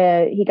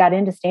into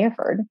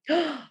Stanford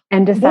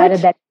and decided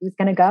that he was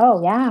going to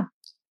go. Yeah.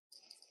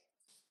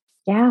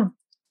 Yeah.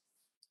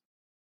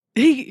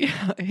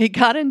 He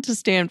got into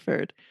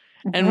Stanford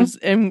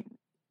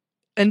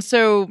and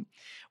so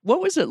what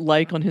was it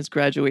like on his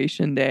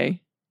graduation day?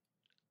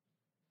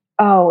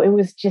 Oh, it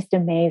was just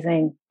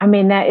amazing. I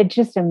mean, it's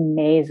just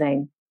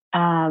amazing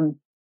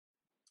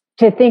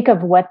to think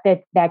of what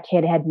that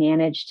kid had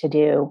managed to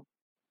do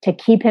to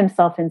keep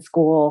himself in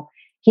school.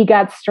 He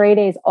got straight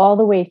A's all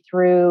the way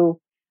through.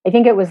 I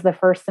think it was the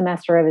first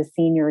semester of his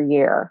senior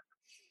year.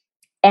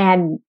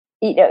 And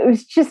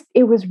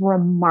it was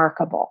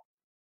remarkable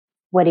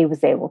what he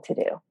was able to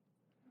do.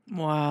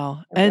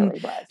 Wow. It And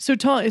really was.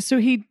 so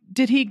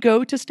did he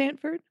go to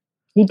Stanford?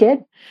 He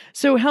did.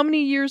 So how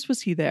many years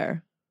was he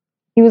there?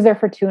 He was there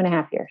for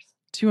 2.5 years.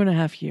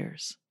 2.5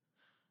 years.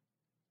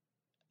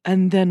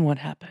 And then what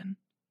happened?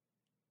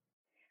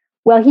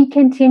 Well, he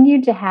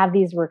continued to have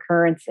these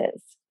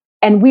recurrences,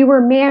 and we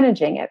were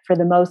managing it for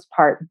the most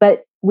part,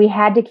 but we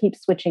had to keep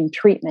switching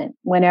treatment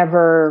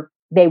whenever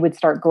they would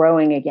start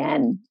growing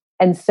again.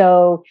 And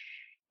so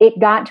it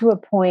got to a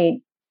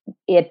point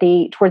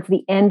towards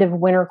the end of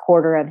winter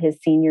quarter of his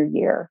senior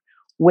year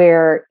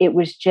where it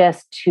was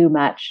just too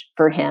much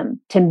for him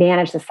to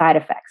manage the side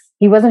effects.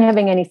 He wasn't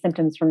having any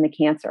symptoms from the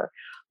cancer,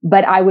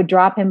 but I would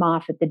drop him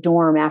off at the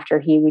dorm after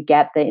he would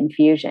get the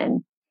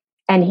infusion.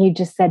 And he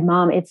just said,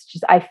 Mom,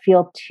 I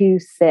feel too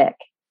sick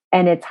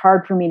and it's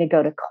hard for me to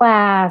go to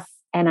class.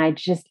 And I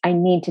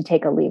need to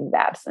take a leave of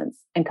absence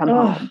and come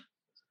home.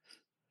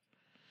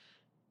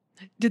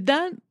 Did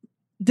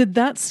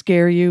that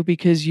scare you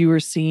because you were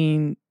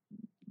seeing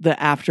the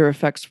after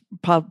effects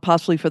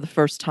possibly for the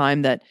first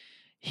time, that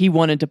he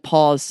wanted to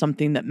pause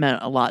something that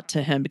meant a lot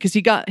to him because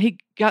he got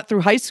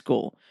through high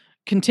school,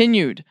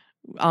 continued.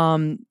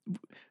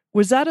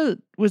 Was that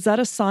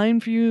a sign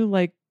for you,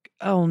 like,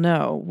 oh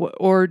no?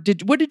 Or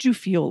what did you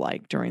feel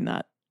like during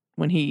that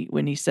when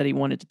he said he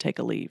wanted to take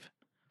a leave?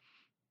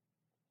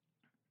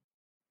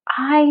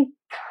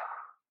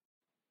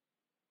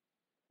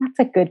 That's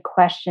a good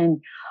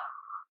question.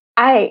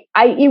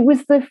 It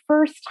was the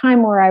first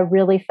time where I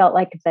really felt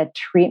like the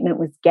treatment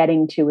was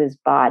getting to his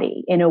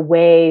body in a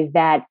way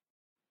that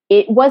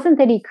it wasn't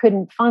that he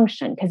couldn't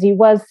function, because he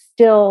was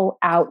still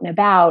out and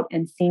about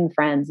and seeing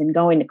friends and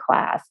going to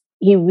class.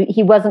 He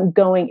wasn't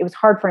going, it was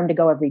hard for him to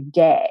go every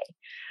day.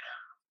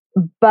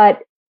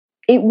 But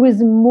it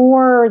was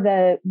more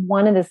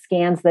one of the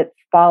scans that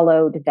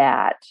followed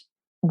that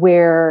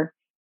where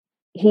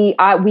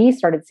we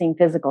started seeing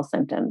physical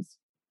symptoms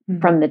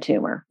from the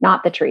tumor,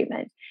 not the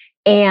treatment.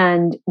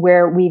 And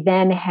where we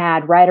then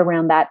had, right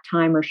around that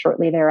time or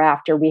shortly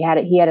thereafter, he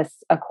had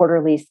a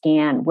quarterly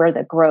scan where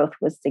the growth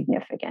was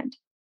significant.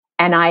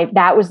 And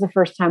that was the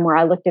first time where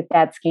I looked at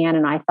that scan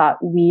and I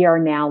thought, we are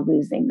now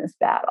losing this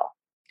battle.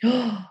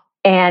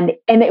 And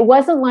it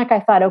wasn't like I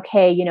thought,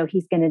 okay,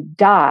 he's going to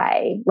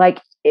die,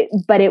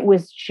 but it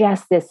was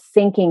just this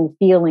sinking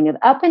feeling of,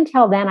 up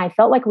until then, I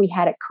felt like we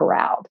had it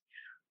corralled,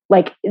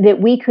 like that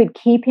we could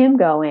keep him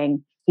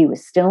going. He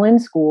was still in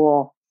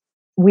school.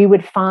 We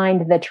would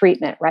find the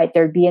treatment, right?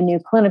 There'd be a new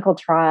clinical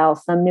trial,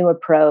 some new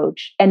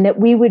approach, and that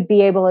we would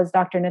be able, as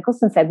Dr.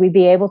 Nicholson said, he'd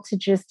be able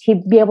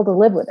to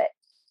live with it,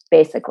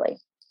 basically.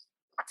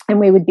 And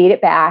we would beat it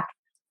back,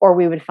 or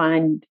we would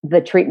find the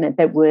treatment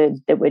that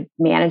would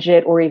manage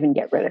it or even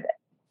get rid of it.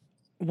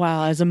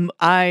 Wow.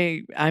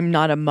 I'm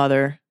not a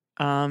mother,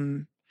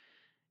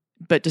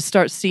 but to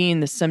start seeing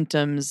the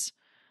symptoms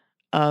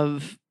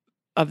of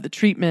the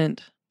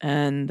treatment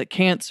and the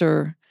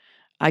cancer,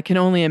 I can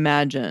only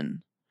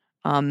imagine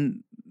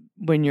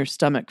when your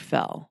stomach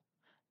fell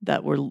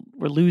that we're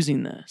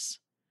losing this.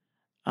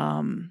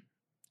 And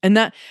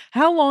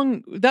how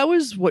long, that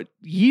was what,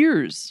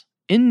 years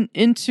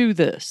into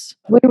this?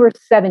 We were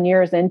 7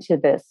 years into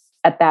this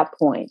at that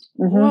point.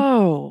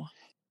 Mm-hmm.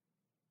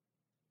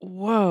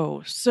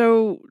 Whoa.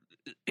 So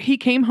he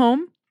came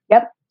home?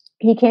 Yep.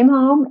 He came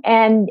home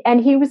and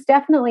he was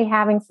definitely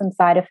having some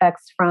side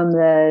effects from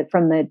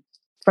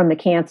the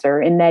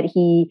cancer, in that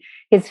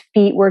his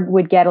feet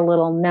would get a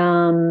little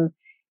numb.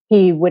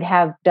 He would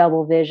have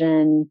double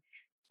vision.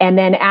 And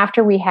then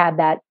after we had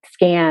that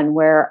scan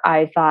where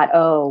I thought,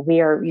 oh, we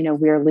are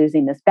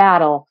losing this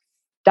battle,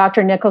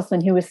 Dr.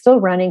 Nicholson, who was still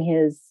running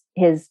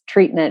his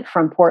treatment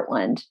from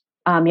Portland,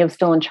 he was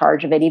still in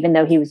charge of it, even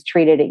though he was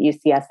treated at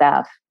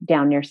UCSF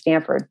down near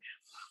Stanford.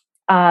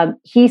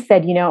 He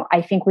said,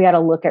 I think we ought to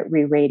look at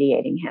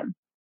re-radiating him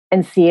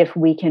and see if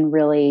we can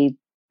really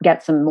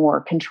get some more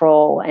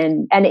control.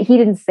 And he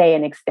didn't say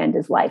and extend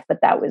his life,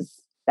 but that was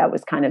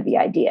kind of the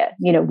idea,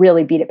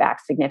 really beat it back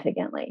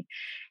significantly.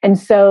 And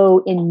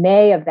so in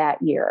May of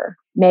that year,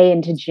 May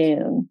into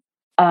June,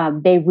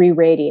 they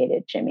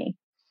re-radiated Jimmy.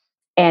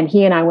 And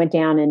he and I went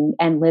down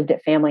and lived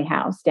at Family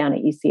House down at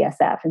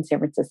UCSF in San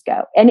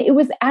Francisco. And it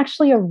was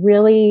actually a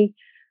really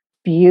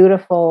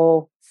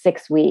beautiful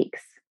 6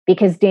 weeks,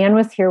 because Dan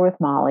was here with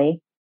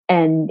Molly,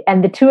 and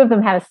the two of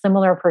them have a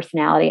similar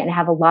personality and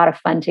have a lot of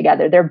fun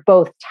together. They're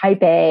both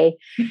type A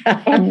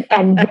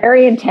and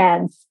very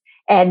intense.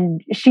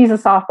 And she's a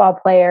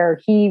softball player.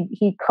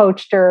 He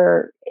coached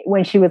her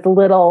when she was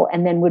little,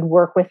 and then would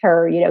work with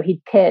her.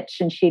 He'd pitch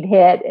and she'd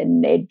hit,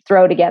 and they'd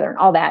throw together and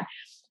all that.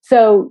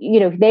 So,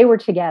 they were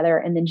together,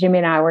 and then Jimmy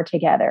and I were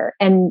together,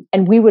 and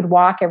we would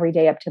walk every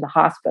day up to the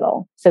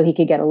hospital so he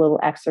could get a little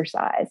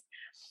exercise.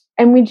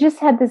 And we just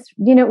had this,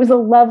 it was a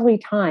lovely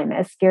time,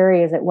 as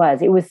scary as it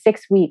was. It was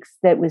 6 weeks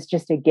that was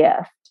just a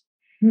gift.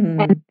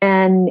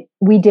 And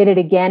we did it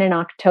again in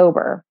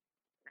October,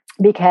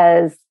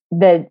 because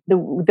the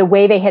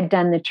way they had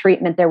done the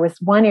treatment, there was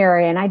one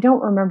area, and I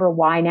don't remember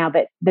why now,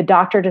 but the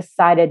doctor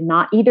decided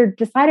not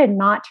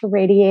to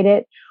radiate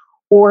it,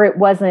 or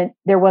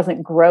there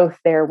wasn't growth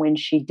there when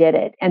she did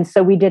it. And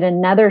so we did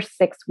another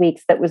 6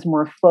 weeks that was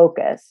more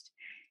focused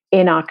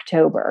in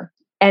October.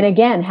 And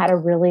again, had a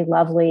really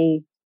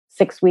lovely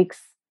 6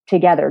 weeks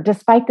together,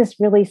 despite this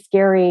really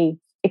scary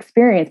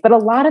experience. But a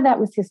lot of that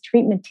was his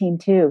treatment team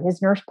too,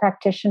 his nurse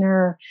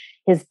practitioner,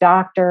 his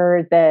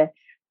doctor, the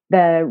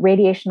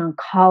radiation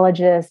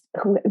oncologist,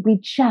 who we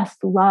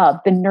just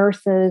loved, the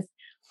nurses.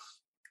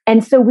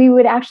 And so we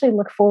would actually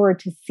look forward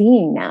to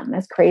seeing them,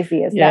 as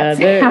crazy as that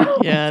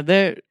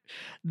sounds.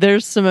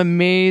 There's some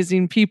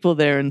amazing people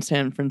there in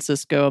San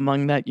Francisco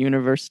among that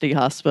university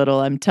hospital.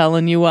 I'm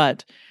telling you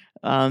what,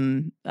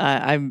 I'm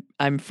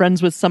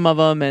friends with some of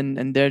them,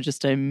 and they're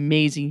just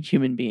amazing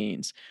human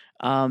beings.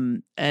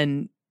 But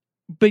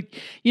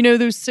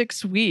those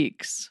 6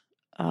 weeks,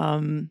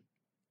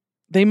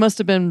 they must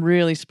have been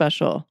really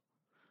special.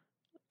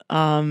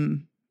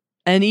 And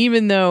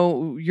even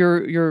though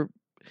you're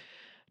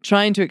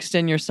trying to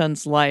extend your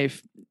son's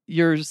life,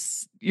 you're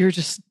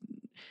just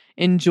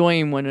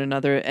enjoying one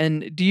another.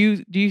 And do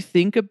you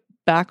think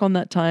back on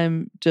that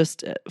time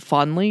just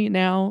fondly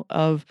now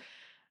of,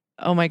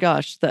 oh my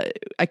gosh, that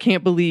I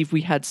can't believe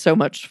we had so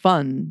much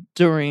fun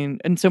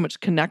and so much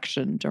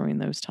connection during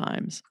those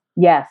times?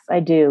 Yes,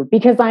 I do,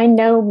 because I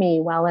know me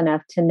well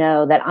enough to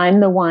know that I'm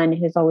the one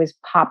who's always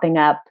popping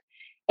up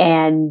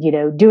and,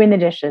 doing the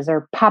dishes,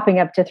 or popping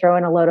up to throw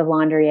in a load of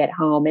laundry at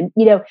home. And,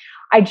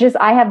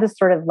 I have this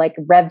sort of like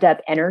revved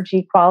up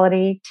energy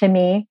quality to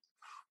me,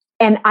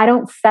 and I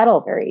don't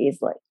settle very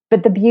easily.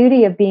 But the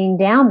beauty of being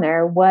down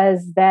there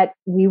was that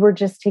we were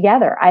just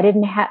together. I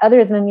didn't have,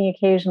 other than the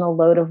occasional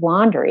load of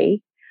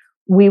laundry,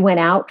 we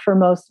went out for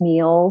most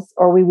meals,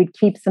 or we would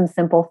keep some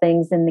simple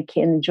things in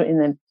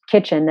the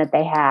kitchen that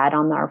they had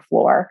on our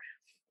floor.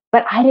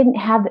 But I didn't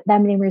have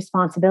that many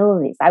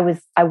responsibilities. I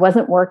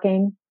wasn't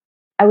working.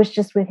 I was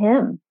just with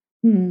him.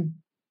 Mm-hmm.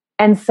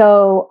 And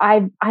so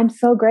I'm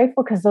so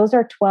grateful, because those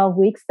are 12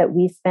 weeks that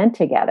we spent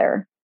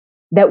together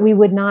that we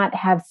would not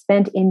have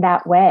spent in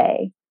that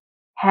way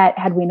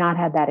had we not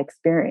had that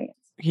experience.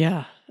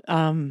 Yeah,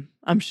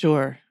 I'm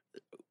sure.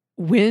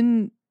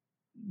 When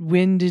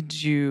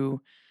did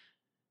you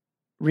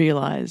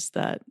realize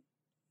that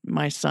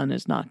my son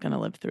is not going to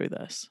live through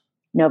this?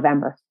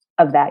 November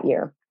of that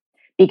year,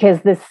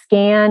 because the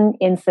scan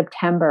in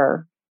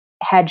September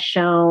had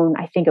shown,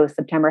 I think it was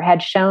September,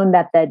 had shown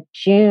that the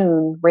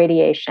June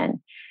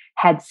radiation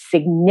had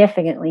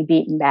significantly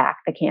beaten back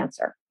the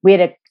cancer. We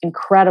had an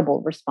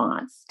incredible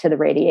response to the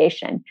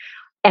radiation,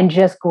 and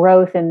just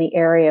growth in the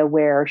area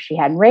where she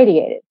hadn't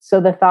radiated. So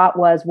the thought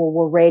was, well,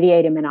 we'll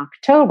radiate him in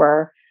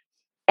October,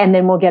 and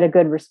then we'll get a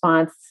good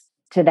response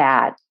to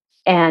that.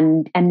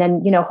 And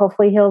then,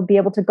 hopefully he'll be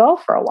able to go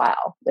for a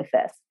while with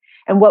this.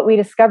 And what we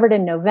discovered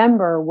in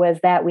November was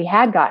that we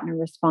had gotten a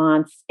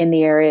response in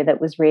the area that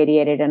was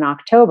radiated in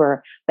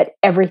October, but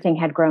everything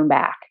had grown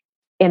back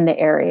in the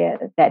area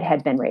that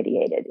had been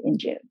radiated in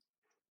June.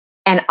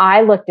 And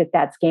I looked at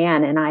that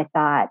scan and I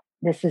thought,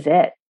 this is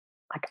it.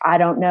 Like, I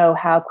don't know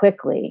how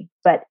quickly,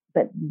 but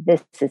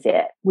this is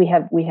it. We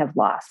have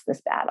lost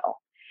this battle.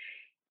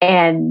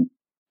 And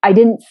I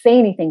didn't say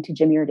anything to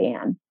Jimmy or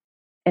Dan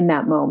in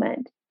that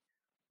moment,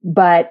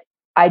 but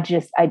I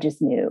just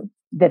knew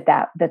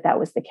that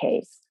was the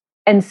case.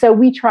 And so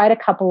we tried a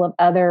couple of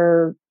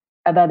other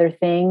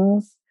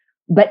things,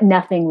 but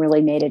nothing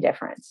really made a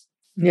difference.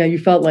 Yeah, you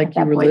felt like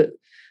you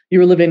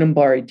were living in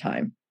borrowed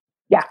time.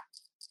 Yeah,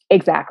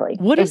 exactly.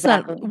 What is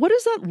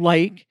that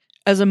like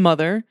as a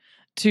mother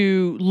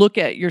to look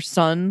at your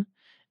son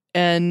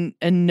and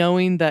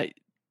knowing that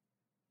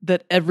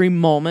every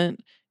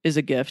moment is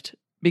a gift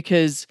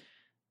because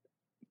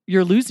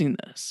you're losing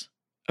this?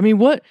 I mean,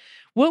 what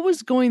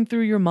was going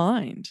through your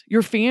mind,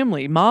 your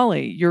family,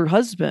 Molly, your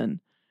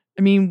husband?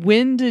 I mean,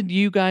 when did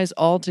you guys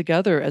all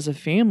together as a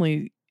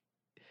family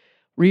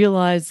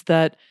realize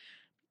that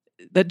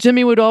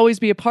Jimmy would always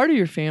be a part of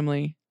your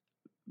family,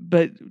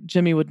 but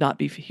Jimmy would not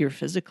be here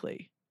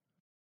physically?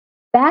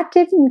 That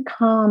didn't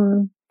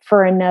come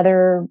for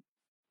another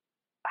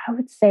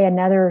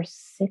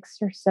 6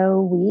 or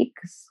so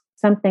weeks,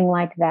 something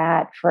like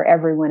that, for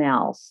everyone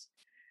else,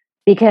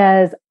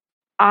 because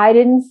I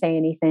didn't say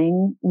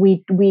anything.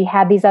 We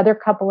had these other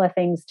couple of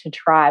things to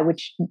try,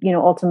 which,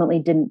 ultimately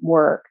didn't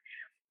work.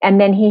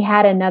 And then he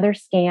had another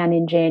scan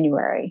in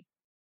January.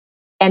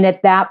 And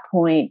at that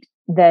point,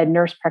 the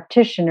nurse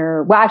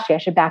practitioner, well, actually, I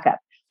should back up.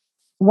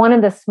 One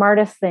of the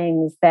smartest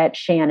things that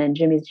Shannon,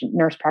 Jimmy's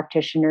nurse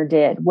practitioner,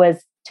 did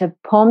was to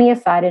pull me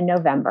aside in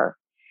November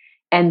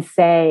and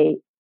say,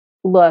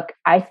 look,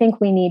 I think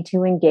we need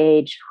to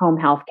engage home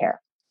health care.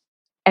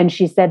 And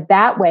she said,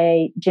 that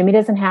way, Jimmy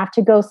doesn't have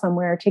to go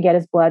somewhere to get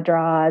his blood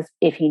draws.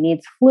 If he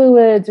needs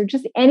fluids or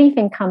just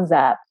anything comes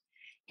up,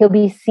 he'll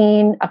be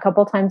seen a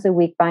couple times a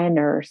week by a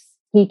nurse.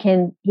 He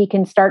can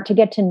start to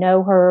get to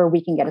know her.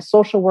 We can get a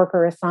social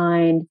worker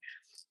assigned.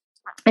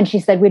 And she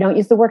said, we don't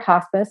use the word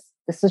hospice.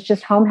 This is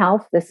just home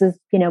health. This is,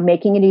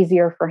 making it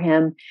easier for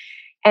him.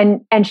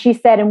 And she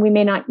said, and we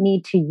may not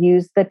need to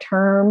use the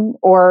term,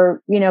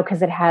 or,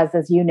 because it has,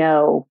 as you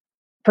know,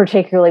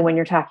 particularly when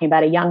you're talking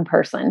about a young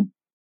person,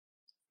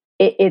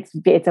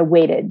 it's a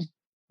weighted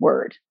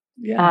word.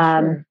 Yeah,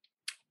 sure.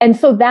 And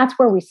so that's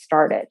where we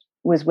started,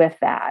 was with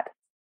that.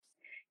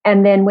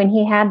 And then when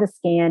he had the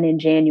scan in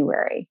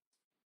January,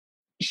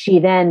 she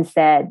then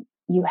said,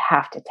 you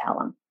have to tell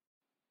him.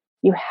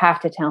 You have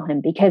to tell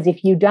him, because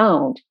if you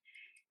don't,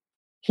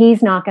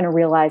 he's not going to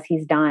realize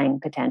he's dying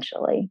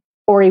potentially,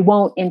 or he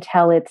won't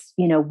until it's,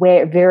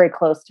 very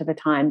close to the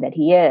time that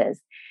he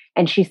is.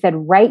 And she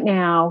said, right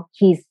now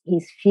he's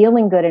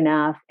feeling good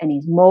enough and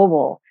he's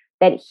mobile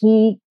that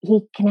he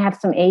can have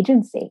some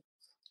agency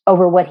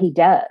over what he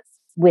does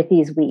with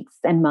these weeks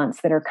and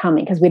months that are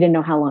coming, because we didn't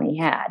know how long he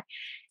had.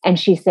 And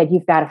she said,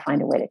 you've got to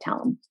find a way to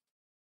tell him.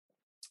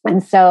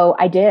 And so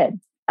I did.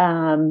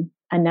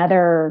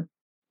 Another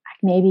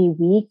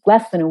maybe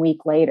less than a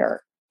week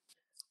later,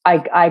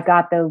 I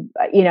got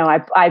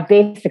I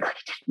basically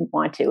didn't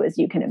want to, as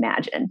you can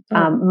imagine.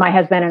 My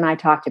husband and I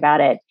talked about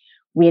it.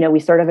 We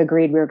sort of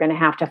agreed we were going to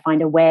have to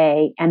find a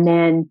way. And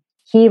then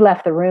he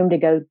left the room to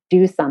go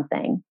do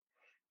something.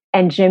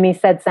 And Jimmy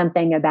said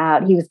something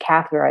about, he was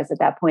catheterized at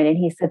that point, and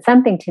he said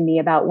something to me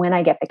about when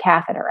I get the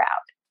catheter out.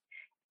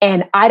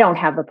 And I don't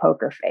have the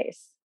poker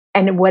face.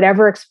 And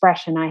whatever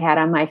expression I had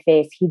on my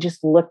face, he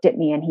just looked at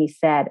me and he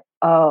said,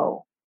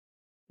 oh,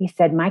 he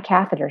said, my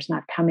catheter's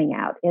not coming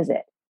out, is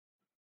it?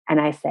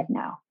 And I said,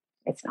 no,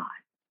 it's not.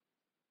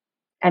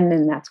 And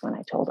then that's when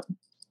I told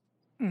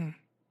him.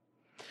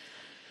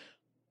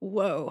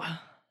 Whoa.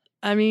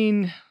 I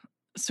mean,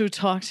 so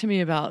talk to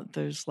me about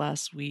those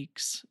last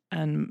weeks,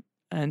 and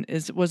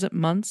was it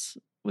months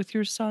with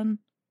your son?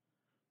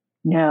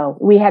 No,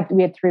 we had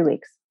 3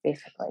 weeks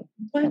basically.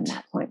 What? From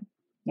that point.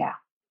 Yeah.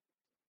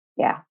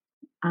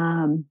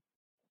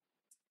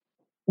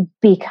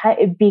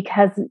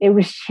 Because it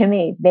was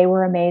Jimmy. They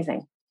were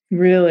amazing.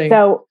 Really?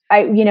 So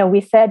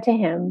we said to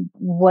him,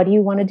 what do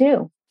you want to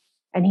do?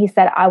 And he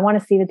said, I want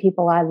to see the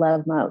people I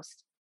love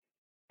most.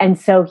 And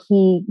so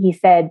he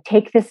said,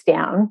 take this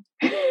down.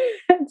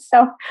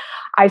 So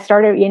I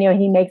started,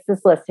 he makes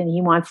this list, and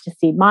he wants to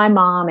see my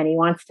mom, and he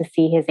wants to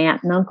see his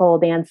aunt and uncle,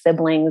 Dan's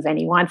siblings, and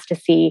he wants to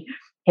see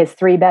his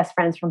 3 best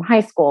friends from high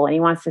school, and he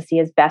wants to see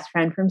his best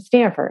friend from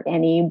Stanford,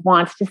 and he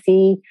wants to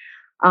see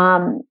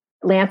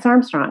Lance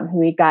Armstrong,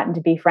 who he'd gotten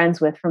to be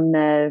friends with from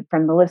the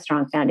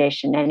Livestrong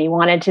Foundation, and he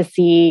wanted to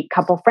see a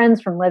couple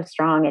friends from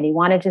Livestrong, and he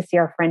wanted to see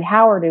our friend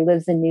Howard, who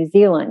lives in New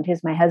Zealand,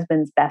 who's my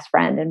husband's best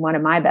friend and one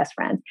of my best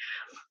friends.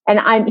 And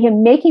I'm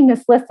him making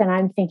this list, and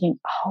I'm thinking,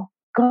 oh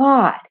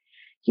God,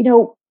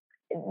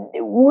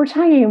 we're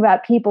talking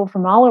about people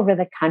from all over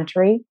the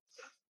country,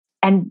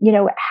 and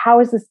how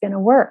is this going to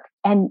work?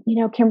 And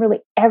Kimberly,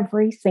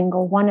 every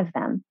single one of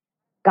them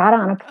got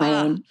on a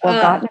plane or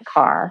got in a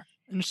car.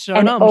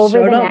 And over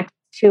the next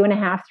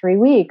 2.5, 3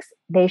 weeks,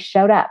 they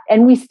showed up,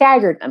 and we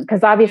staggered them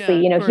because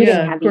obviously, he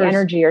didn't have the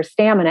energy or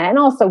stamina. And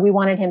also we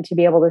wanted him to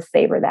be able to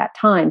savor that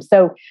time.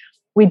 So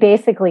we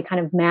basically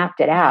kind of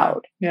mapped it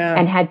out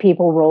and had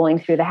people rolling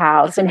through the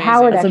house. That's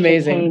and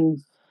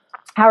amazing.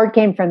 Howard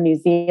came from New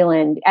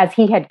Zealand, as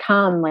he had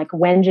come, like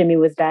when Jimmy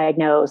was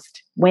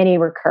diagnosed, when he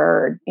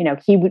recurred,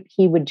 he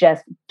would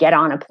just get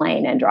on a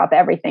plane and drop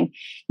everything.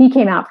 He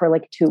came out for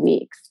like 2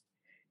 weeks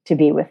to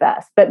be with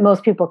us, but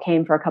most people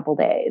came for a couple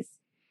days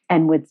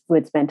and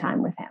would spend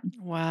time with him.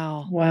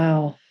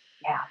 Wow.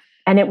 Yeah.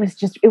 And it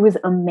was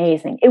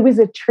amazing. It was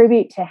a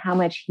tribute to how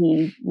much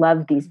he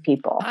loved these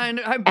people. I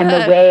bet. And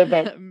the way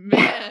that,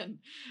 man,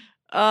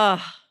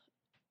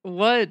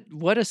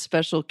 what a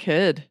special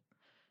kid.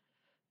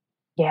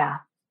 Yeah.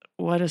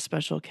 What a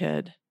special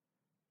kid.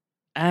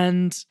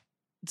 And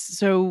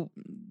so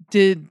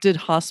did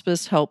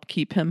hospice help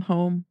keep him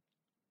home?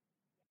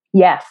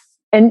 Yes.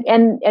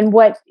 And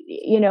what,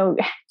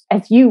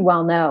 as you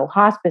well know,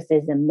 hospice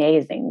is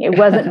amazing. It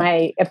wasn't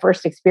my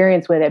first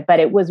experience with it, but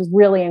it was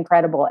really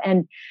incredible.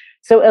 And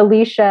so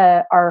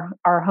Alicia,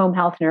 our home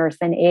health nurse,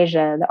 and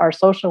Asia, our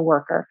social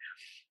worker,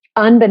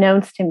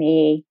 unbeknownst to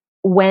me,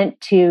 went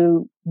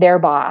to their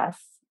boss.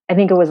 I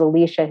think it was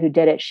Alicia who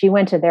did it. She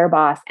went to their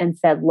boss and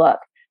said, look,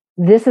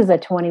 this is a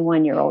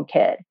 21-year-old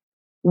kid.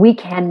 We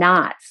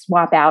cannot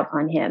swap out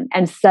on him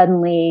and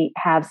suddenly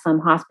have some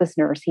hospice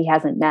nurse he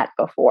hasn't met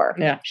before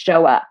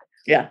show up.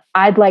 Yeah.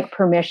 I'd like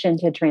permission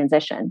to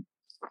transition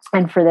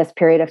and for this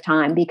period of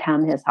time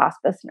become his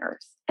hospice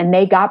nurse. And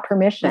they got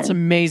permission. That's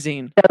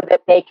amazing. So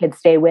that they could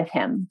stay with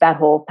him that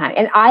whole time.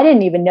 And I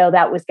didn't even know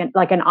that was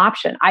like an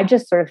option. I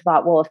just sort of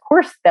thought, well, of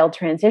course they'll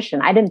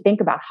transition. I didn't think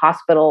about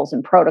hospitals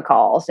and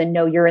protocols and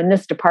no, you're in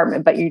this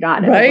department, but you're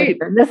not right.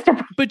 You're in this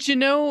department.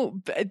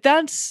 But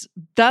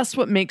that's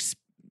what makes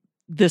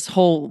this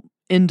whole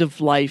end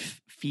of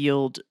life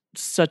field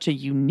such a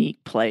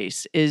unique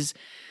place is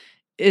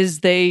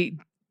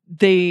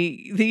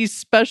these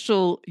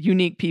special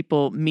unique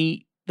people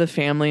meet the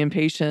family and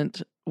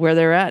patient where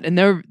they're at, and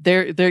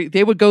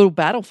they would go to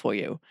battle for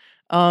you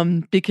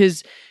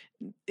because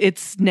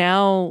it's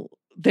now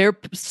they're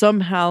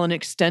somehow an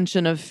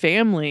extension of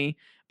family,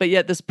 but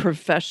yet this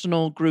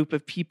professional group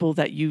of people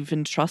that you've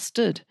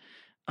entrusted.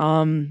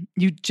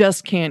 You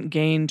just can't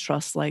gain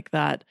trust like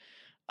that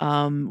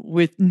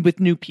with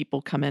new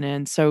people coming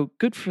in. So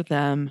good for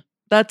them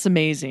That's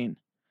amazing.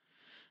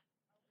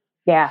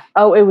 Yeah.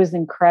 Oh, it was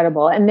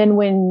incredible. And then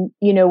when,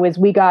 as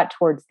we got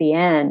towards the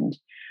end,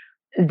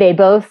 they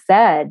both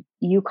said,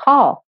 you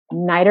call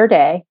night or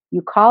day,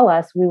 you call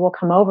us, we will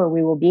come over,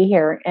 we will be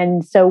here.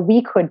 And so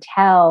we could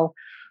tell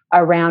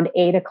around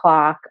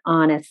 8:00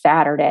 on a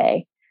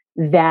Saturday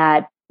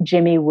that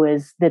Jimmy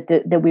was,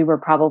 that we were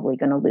probably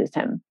going to lose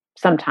him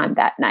sometime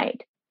that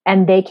night.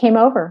 And they came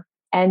over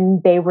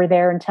and they were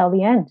there until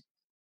the end.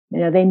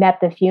 They met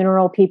the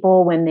funeral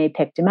people when they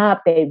picked him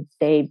up. They,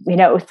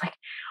 it was like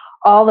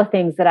all the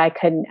things that I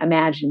couldn't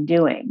imagine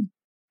doing.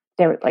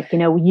 They were like,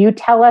 you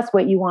tell us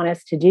what you want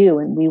us to do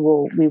and we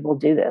will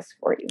do this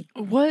for you.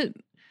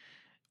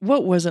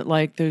 What was it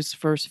like those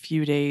first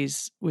few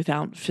days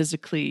without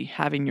physically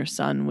having your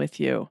son with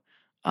you,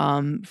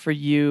 for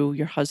you,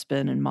 your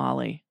husband, and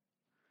Molly?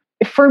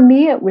 For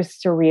me, it was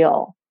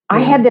surreal. I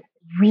had this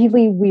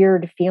really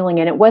weird feeling,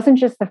 and it wasn't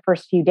just the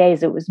first few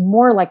days. It was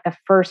more like the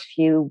first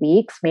few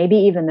weeks, maybe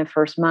even the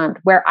first month,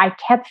 where I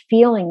kept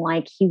feeling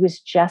like he was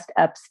just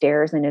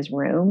upstairs in his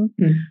room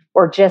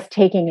or just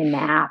taking a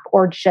nap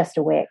or just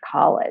away at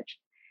college.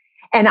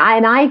 And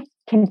I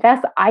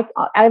confess,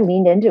 I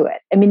leaned into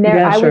it. I mean,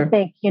 I would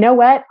think, you know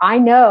what? I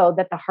know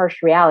that the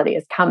harsh reality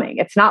is coming.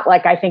 It's not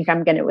like I think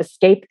I'm going to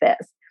escape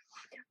this.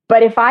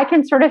 But if I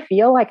can sort of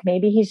feel like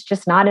maybe he's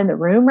just not in the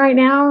room right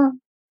now,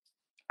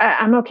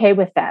 I'm okay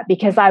with that,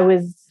 because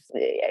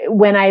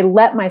when I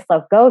let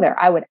myself go there,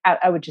 I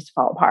would just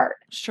fall apart.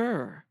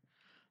 Sure.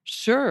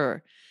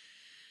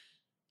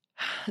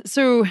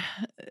 So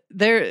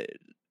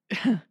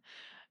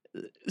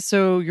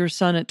so your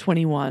son at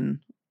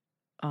 21,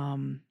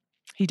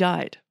 he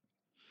died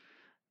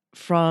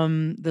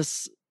from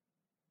this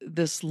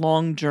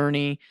long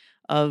journey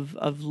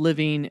of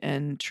living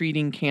and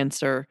treating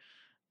cancer.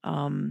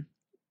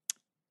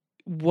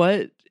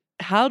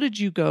 How did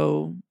you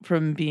go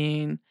from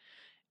being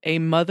a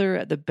mother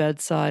at the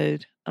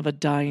bedside of a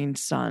dying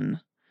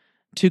son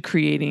to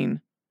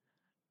creating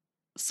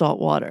Salt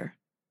Water?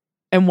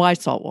 And why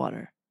Salt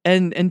Water?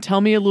 And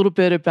tell me a little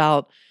bit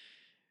about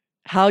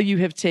how you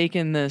have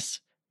taken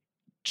this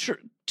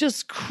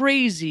just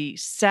crazy,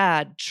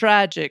 sad,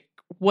 tragic,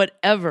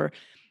 whatever,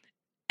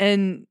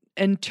 and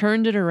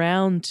turned it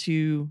around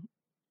to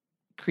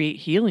create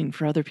healing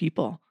for other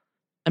people.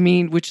 I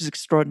mean, which is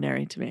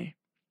extraordinary to me.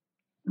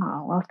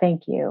 Oh, well,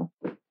 thank you.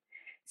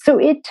 So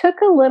it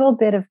took a little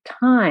bit of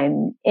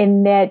time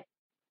in that.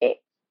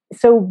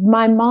 So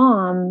my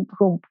mom,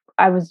 who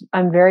was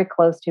very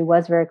close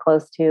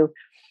to,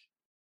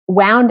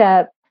 wound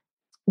up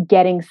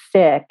getting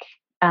sick,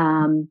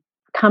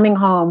 coming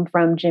home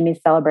from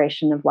Jimmy's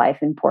celebration of life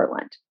in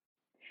Portland,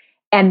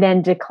 and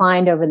then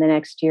declined over the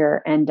next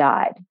year and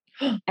died.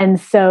 And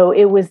so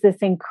it was this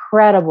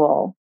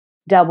incredible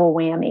double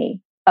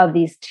whammy of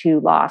these two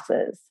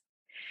losses.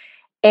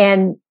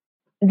 And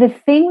the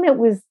thing that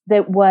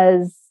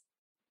was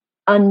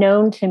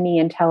unknown to me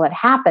until it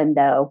happened,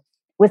 though,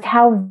 was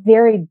how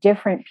very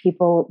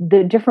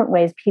the different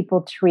ways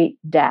people treat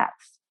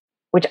deaths,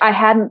 which I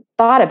hadn't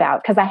thought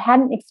about because I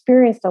hadn't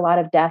experienced a lot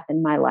of death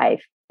in my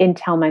life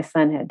until my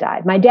son had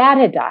died. My dad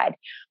had died,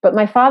 but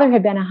my father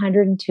had been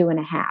 102 and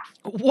a half.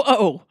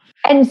 Whoa.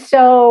 And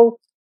so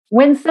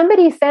when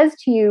somebody says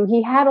to you,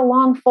 he had a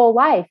long, full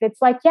life,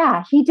 it's like,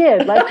 yeah, he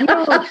did. Like, you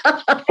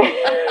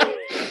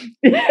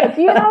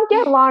don't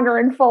get longer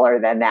and fuller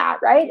than that,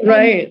 right?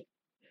 Right.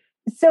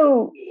 And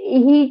so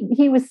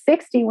he was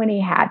 60 when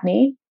he had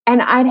me,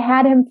 and I'd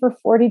had him for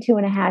 42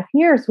 and a half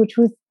years, which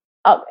was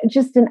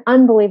just an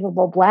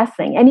unbelievable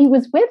blessing. And he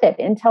was with it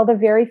until the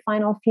very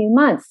final few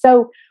months.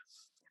 So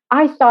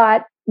I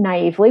thought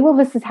naively, well,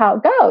 this is how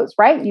it goes,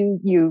 right?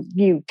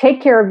 You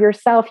take care of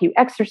yourself, you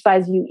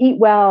exercise, you eat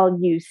well,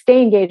 you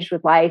stay engaged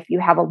with life, you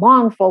have a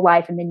long, full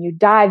life, and then you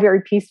die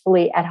very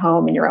peacefully at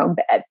home in your own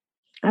bed.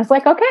 I was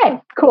like,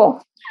 okay,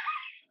 cool.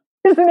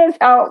 Isn't this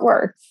how it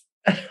works?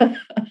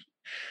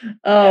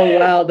 Oh,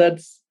 wow.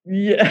 That's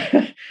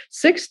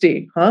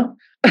 60, huh?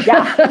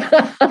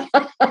 Yeah.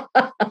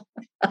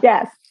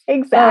 Yes,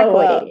 exactly.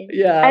 Oh, wow.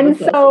 Yeah. And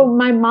so awesome.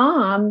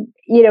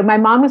 My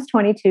mom was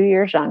 22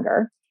 years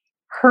younger.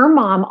 Her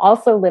mom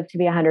also lived to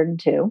be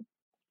 102.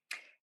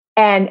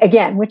 And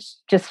again, which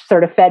just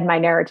sort of fed my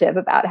narrative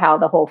about how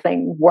the whole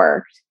thing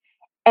worked.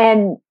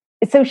 And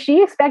so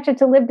she expected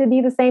to live to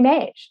be the same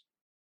age.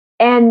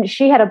 And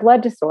she had a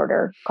blood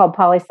disorder called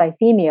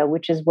polycythemia,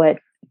 which is what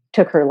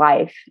took her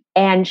life.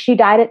 And she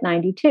died at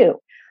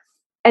 92.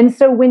 And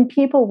so when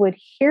people would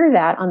hear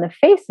that on the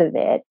face of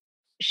it,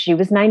 she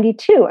was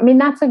 92. I mean,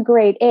 that's a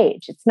great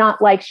age. It's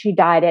not like she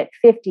died at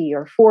 50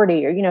 or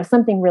 40 or,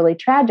 something really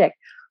tragic.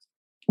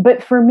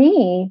 But for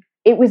me,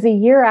 it was a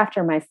year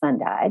after my son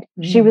died.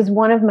 She was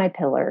one of my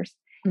pillars.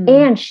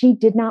 And she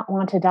did not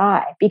want to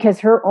die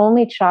because her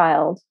only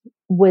child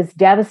was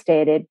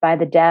devastated by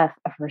the death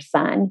of her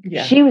son.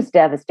 Yeah. She was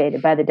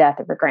devastated by the death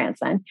of her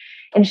grandson.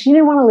 And she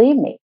didn't want to leave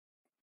me.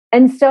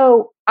 And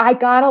so I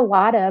got a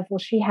lot of, well,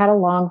 she had a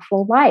long,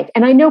 full life.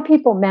 And I know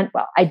people meant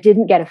well. I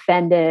didn't get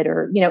offended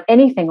or,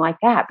 anything like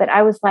that. But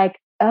I was like,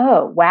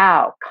 oh,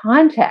 wow,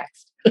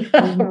 context.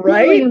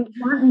 Really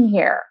important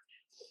here.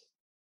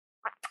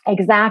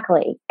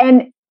 Exactly.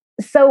 And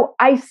so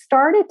I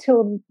started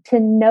to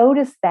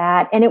notice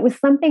that, and it was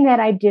something that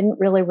I didn't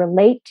really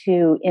relate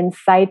to in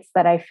sites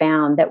that I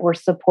found that were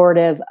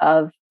supportive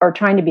of, or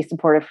trying to be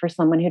supportive for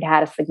someone who'd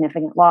had a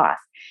significant loss.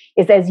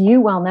 Is, as you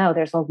well know,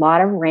 there's a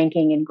lot of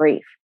ranking in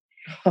grief.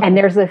 And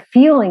there's a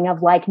feeling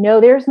of like,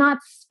 no, there's not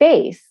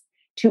space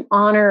to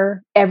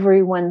honor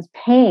everyone's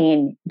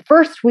pain.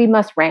 First, we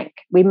must rank.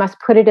 We must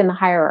put it in the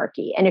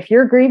hierarchy. And if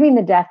you're grieving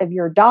the death of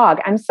your dog,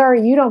 I'm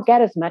sorry, you don't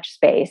get as much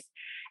space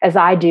as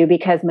I do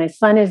because my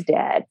son is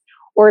dead.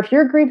 Or if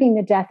you're grieving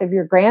the death of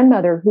your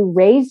grandmother who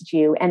raised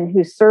you and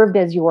who served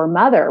as your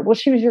mother, well,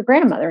 she was your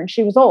grandmother and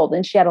she was old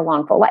and she had a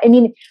long full life. I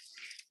mean,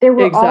 there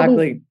were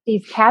all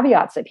these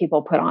caveats that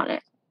people put on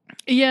it.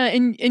 Yeah,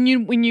 and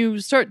you, when you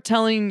start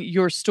telling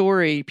your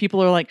story,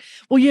 people are like,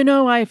 well, you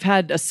know, I've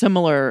had a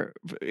similar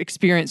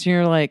experience. And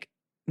you're like,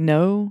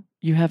 no,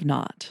 you have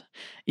not.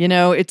 You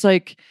know, it's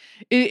like,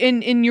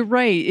 and you're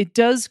right. It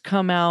does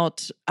come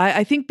out,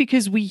 I think,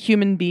 because we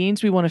human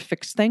beings, we want to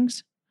fix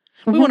things.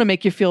 We want to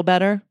make you feel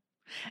better.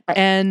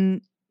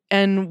 Right.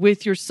 And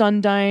with your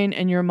son dying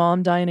and your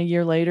mom dying a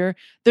year later,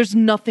 there's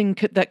nothing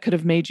that could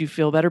have made you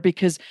feel better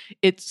because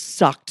it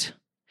sucked.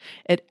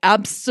 It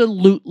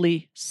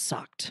absolutely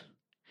sucked.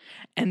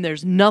 And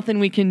there's nothing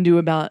we can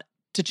do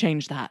to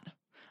change that.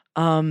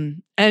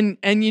 And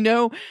you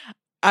know,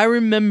 I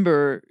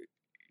remember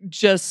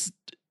just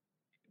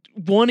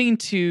wanting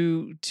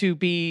to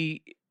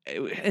be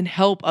and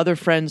help other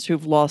friends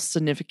who've lost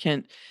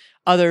significant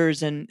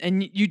others, and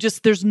you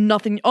just, there's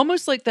nothing,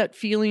 almost like that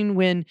feeling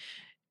when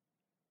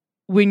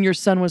your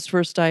son was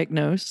first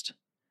diagnosed,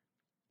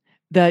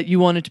 that you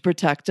wanted to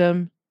protect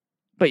him,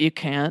 but you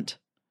can't.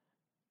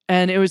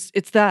 And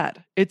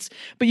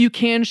but you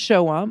can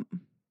show up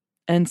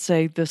and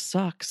say, this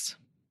sucks.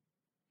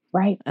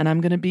 Right. And I'm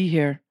going to be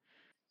here.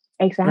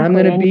 Exactly. I'm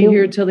going to be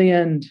here till the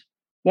end.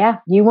 Yeah.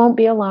 You won't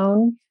be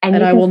alone.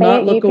 And I will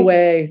not look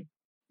away.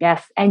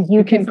 Yes. And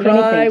you can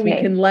cry, we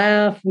can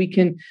laugh, we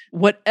can,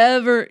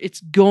 whatever it's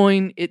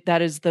going,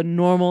 that is the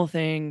normal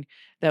thing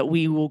that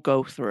we will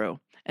go through.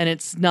 And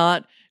it's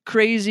not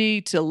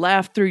crazy to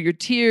laugh through your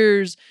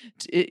tears.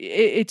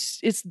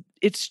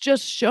 It's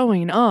just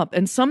showing up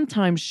and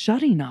sometimes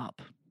shutting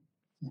up.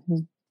 Mm-hmm.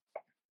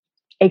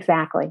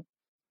 Exactly.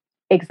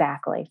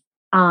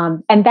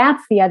 And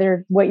that's the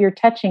other, what you're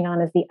touching on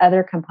is the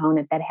other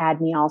component that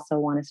had me also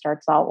want to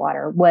start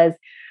Saltwater, was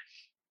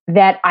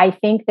that I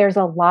think there's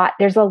a lot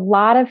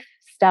of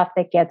stuff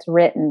that gets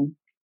written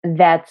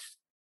that's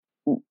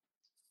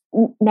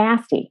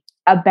nasty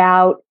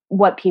about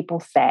what people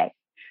say.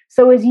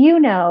 So as you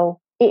know,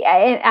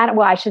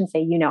 well, I shouldn't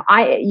say, you know,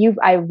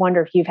 I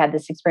wonder if you've had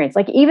this experience.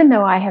 Like, even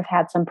though I have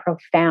had some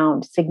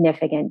profound,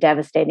 significant,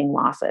 devastating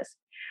losses,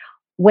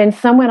 when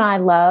someone I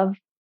love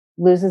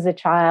loses a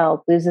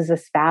child, loses a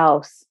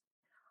spouse,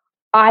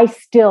 I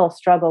still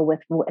struggle with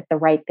what the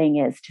right thing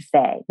is to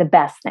say, the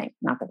best thing,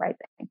 not the right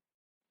thing.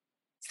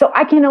 So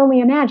I can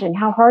only imagine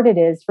how hard it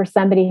is for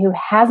somebody who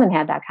hasn't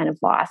had that kind of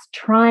loss,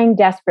 trying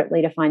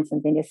desperately to find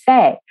something to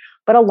say.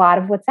 But a lot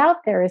of what's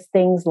out there is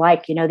things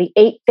like, you know, the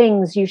 8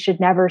 things you should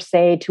never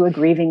say to a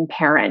grieving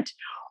parent,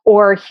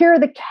 or here are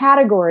the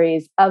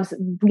categories of,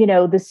 you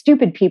know, the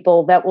stupid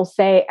people that will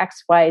say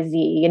X, Y, Z,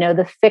 you know,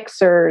 the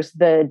fixers,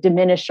 the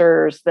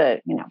diminishers,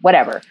 the, you know,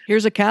 whatever.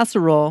 Here's a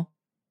casserole.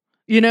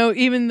 You know,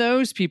 even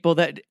those people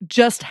that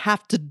just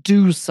have to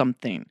do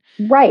something.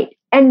 Right.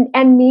 And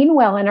mean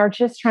well and are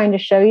just trying to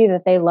show you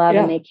that they love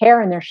and they care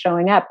and they're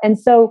showing up. And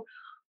so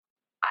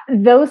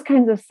those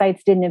kinds of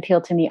sites didn't appeal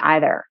to me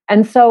either.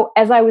 And so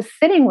as I was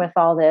sitting with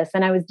all this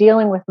and I was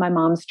dealing with my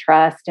mom's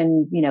trust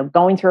and, you know,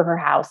 going through her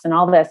house and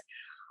all this,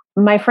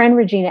 my friend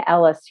Regina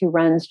Ellis, who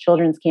runs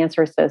Children's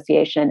Cancer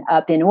Association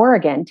up in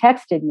Oregon,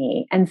 texted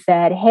me and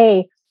said,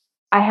 hey,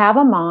 I have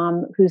a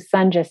mom whose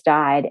son just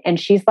died, and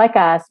she's like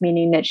us,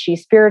 meaning that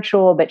she's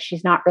spiritual, but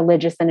she's not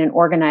religious in an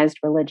organized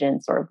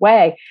religion sort of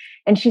way.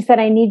 And she said,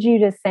 I need you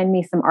to send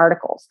me some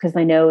articles because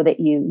I know that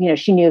you know,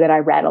 she knew that I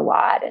read a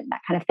lot and that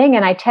kind of thing.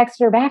 And I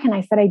texted her back and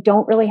I said, I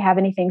don't really have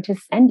anything to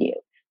send you.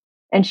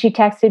 And she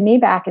texted me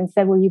back and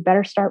said, well, you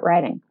better start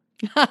writing.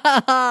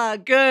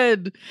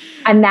 Good.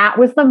 And that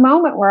was the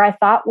moment where I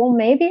thought, well,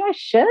 maybe I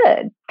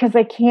should, because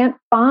I can't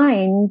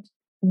find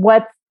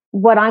what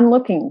I'm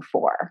looking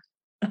for.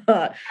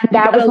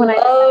 That was when I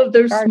love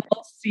those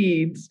small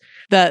seeds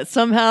that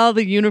somehow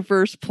the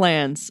universe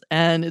plants,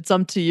 and it's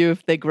up to you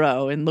if they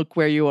grow. And look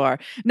where you are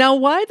now.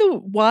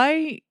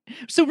 Why?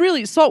 So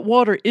really,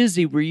 Saltwater is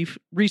a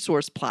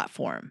resource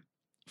platform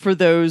for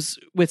those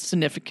with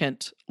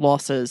significant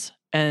losses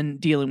and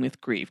dealing with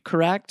grief.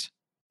 Correct?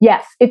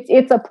 Yes,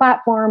 it's a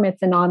platform.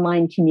 It's an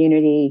online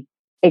community.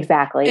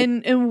 Exactly.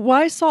 And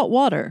why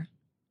Saltwater?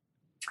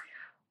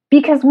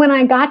 Because when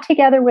I got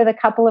together with a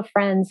couple of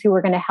friends who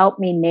were going to help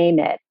me name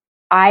it,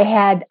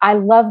 I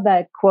love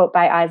the quote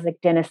by Isaac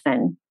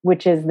Dinesen,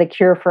 which is the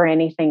cure for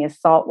anything is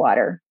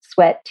saltwater,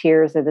 sweat,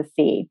 tears, or the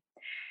sea.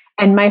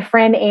 And my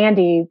friend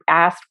Andy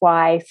asked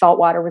why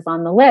Saltwater was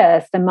on the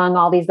list among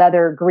all these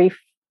other grief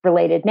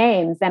related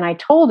names. And I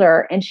told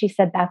her, and she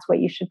said, that's what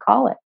you should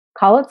call it.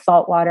 Call it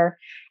saltwater,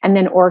 and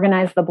then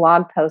organize the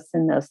blog posts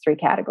in those 3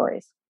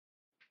 categories.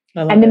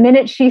 And the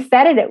minute she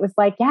said it, it was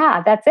like,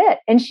 yeah, that's it.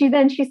 And she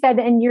said,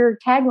 and your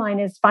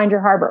tagline is find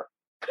your harbor.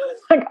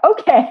 Like,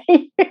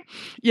 okay.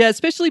 Yeah,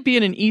 especially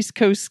being an East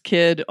Coast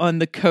kid on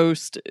the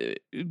coast,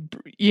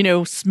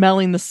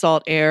 smelling the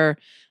salt air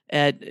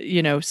at,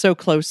 so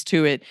close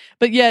to it.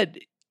 But yet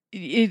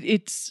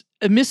it's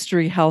a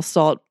mystery how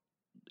salt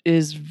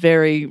is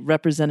very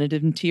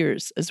representative in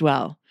tears as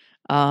well.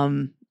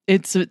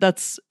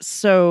 That's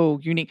so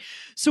unique.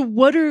 So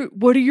what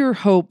are your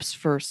hopes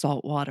for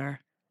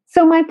saltwater?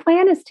 So my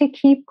plan is to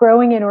keep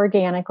growing it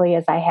organically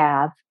as I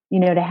have,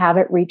 to have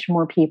it reach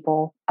more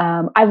people.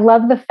 I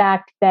love the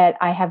fact that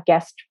I have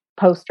guest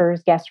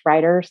posters, guest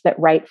writers that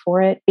write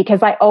for it,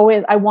 because I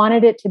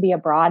wanted it to be a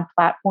broad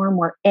platform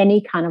where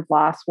any kind of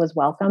loss was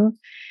welcome.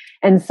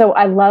 And so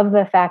I love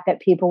the fact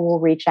that people will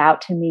reach out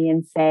to me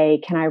and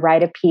say, can I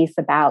write a piece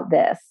about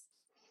this?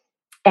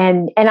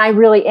 And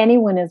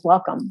anyone is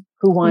welcome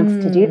who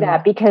wants to do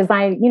that, because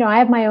I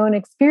have my own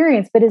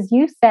experience. But as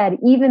you said,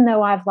 even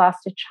though I've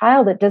lost a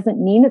child, it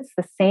doesn't mean it's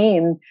the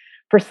same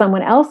for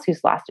someone else who's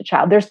lost a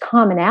child. There's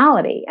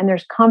commonality and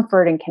there's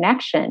comfort and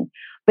connection,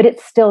 but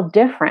it's still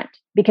different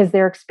because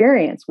their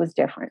experience was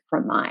different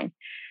from mine.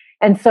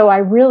 And so I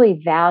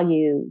really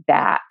value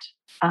that.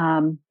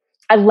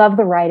 I love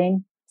the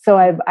writing. So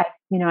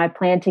I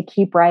plan to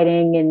keep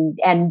writing,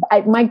 and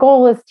my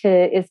goal is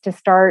to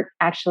start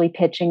actually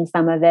pitching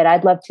some of it.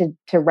 I'd love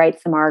to write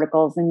some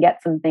articles and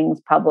get some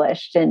things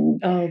published, and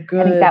I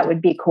think that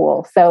would be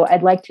cool. So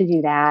I'd like to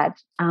do that.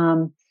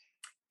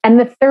 And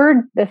the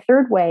third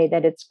way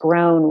that it's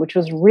grown, which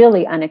was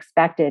really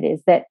unexpected,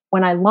 is that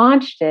when I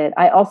launched it,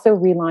 I also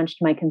relaunched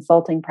my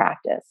consulting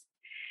practice.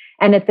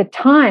 And at the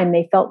time,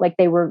 they felt like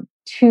they were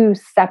 2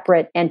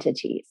 separate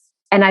entities.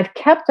 And I've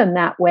kept them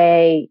that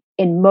way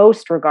in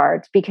most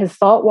regards, because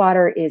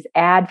saltwater is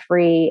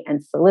ad-free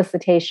and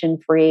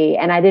solicitation-free.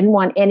 And I didn't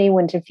want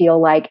anyone to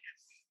feel like,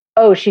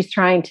 oh, she's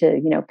trying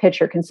to, pitch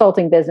her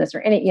consulting business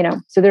or any,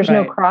 so there's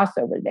no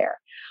crossover there.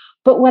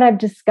 But what I've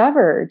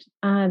discovered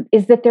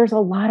is that there's a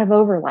lot of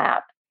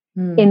overlap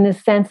in the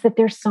sense that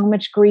there's so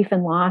much grief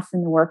and loss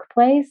in the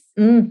workplace.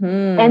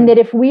 Mm-hmm. And that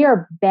if we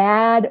are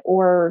bad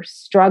or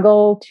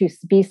struggle to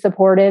be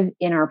supportive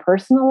in our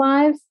personal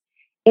lives,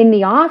 in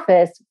the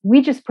office,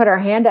 we just put our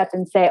hand up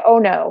and say, oh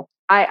no,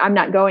 I'm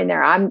not going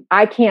there.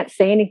 I can't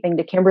say anything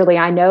to Kimberly.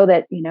 I know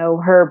that,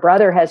 her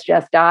brother has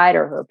just died,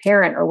 or her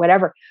parent or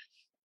whatever,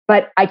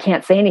 but I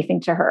can't say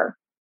anything to her.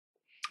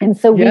 And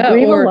so we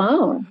grieve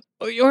alone.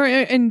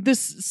 And this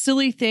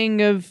silly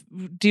thing of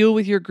deal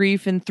with your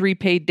grief in 3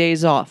 paid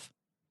days off.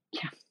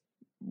 Yeah.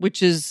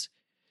 Which is,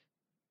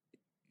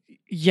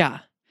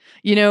 and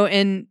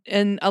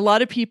a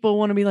lot of people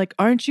want to be like,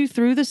 aren't you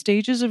through the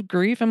stages of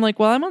grief? I'm like,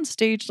 well, I'm on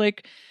stage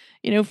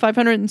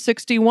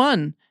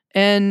 561.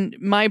 And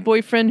my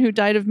boyfriend who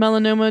died of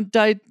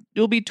melanoma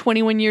will be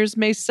 21 years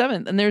May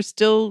 7th. And there's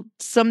still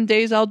some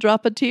days I'll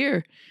drop a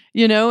tear.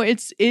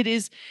 It's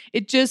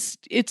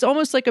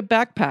almost like a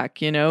backpack,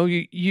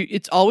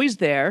 it's always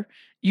there.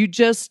 You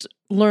just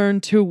learn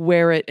to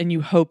wear it, and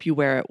you hope you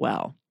wear it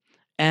well.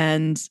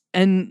 And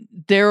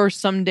there are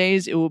some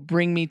days it will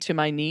bring me to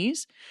my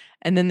knees.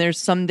 And then there's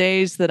some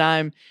days that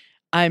I'm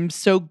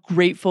so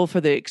grateful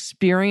for the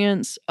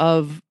experience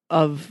of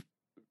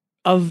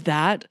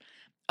that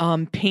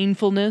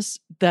painfulness,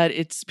 that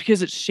it's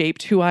because it's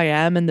shaped who I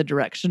am and the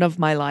direction of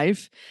my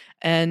life.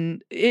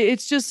 And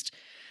it's just,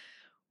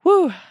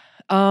 whew,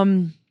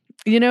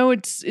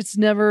 it's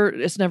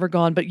never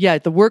gone. But yeah,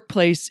 the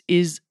workplace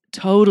is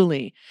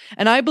totally.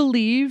 And I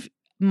believe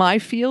my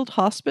field,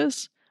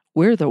 hospice,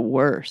 we're the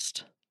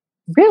worst.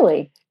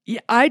 Really? Yeah,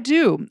 I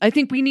do. I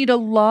think we need a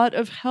lot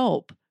of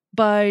help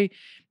by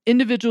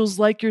individuals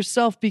like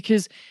yourself,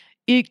 because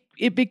it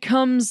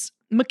becomes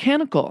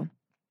mechanical.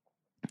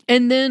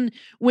 And then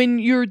when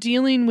you're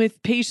dealing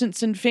with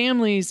patients and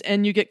families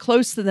and you get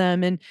close to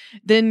them, and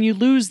then you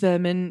lose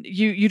them, and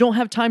you don't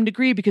have time to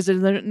grieve because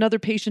there's another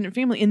patient and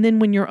family. And then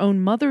when your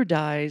own mother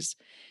dies,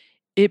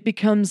 it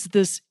becomes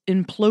this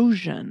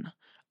implosion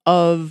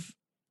of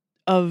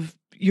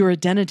your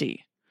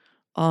identity.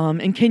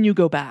 And can you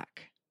go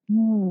back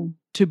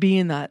to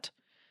being that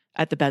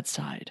at the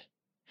bedside?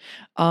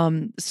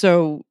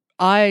 So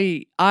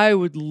I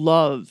would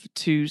love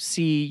to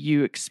see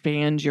you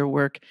expand your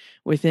work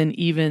within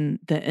even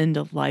the end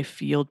of life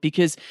field,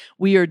 because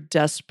we are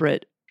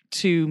desperate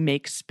to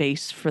make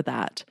space for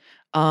that,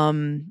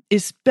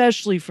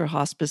 especially for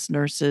hospice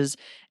nurses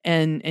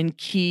and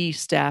key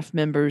staff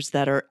members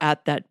that are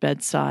at that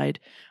bedside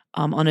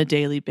on a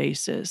daily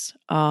basis.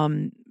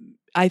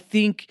 I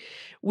think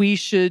we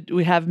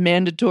have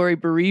mandatory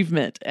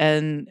bereavement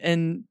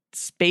and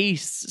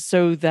space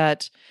so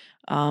that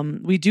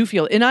we do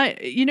feel. And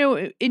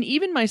and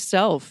even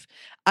myself,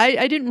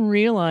 I didn't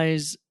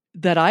realize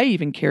that I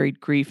even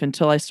carried grief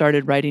until I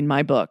started writing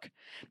my book,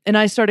 and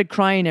I started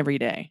crying every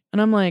day.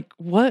 And I'm like,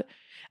 what?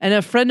 And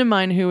a friend of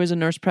mine who is a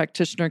nurse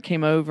practitioner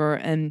came over,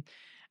 and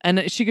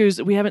And she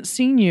goes, we haven't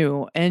seen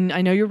you. And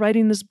I know you're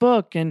writing this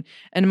book. And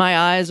my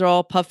eyes are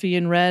all puffy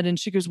and red. And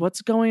she goes,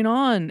 what's going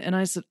on? And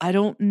I said, I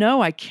don't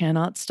know. I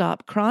cannot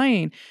stop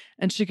crying.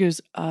 And she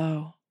goes,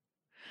 oh,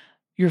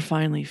 you're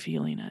finally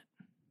feeling it.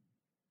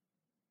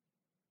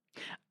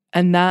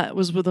 And that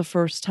was the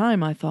first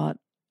time I thought,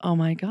 oh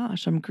my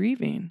gosh, I'm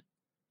grieving.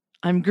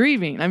 I'm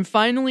grieving. I'm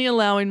finally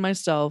allowing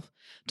myself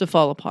to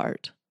fall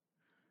apart.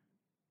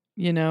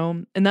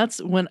 And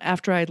that's when,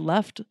 after I'd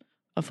left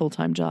a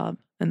full-time job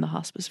in the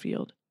hospice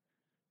field,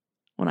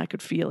 when I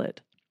could feel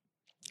it.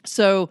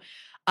 So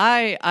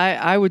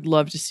I would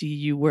love to see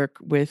you work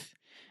with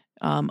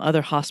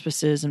other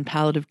hospices and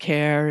palliative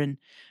care,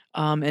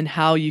 and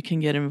how you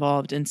can get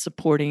involved in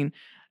supporting,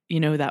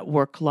 that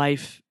work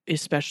life,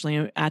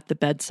 especially at the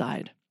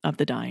bedside of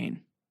the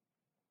dying.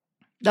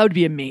 That would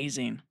be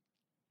amazing.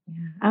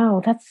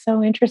 Oh, that's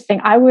so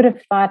interesting. I would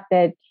have thought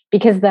that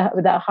because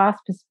the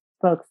hospice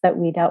folks that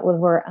we dealt with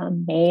were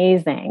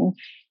amazing,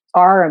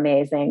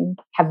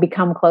 have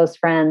become close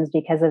friends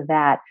because of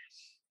that.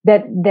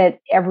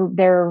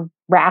 They're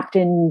wrapped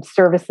in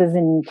services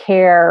and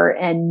care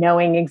and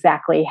knowing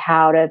exactly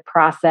how to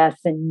process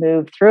and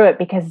move through it,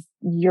 because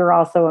you're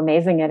also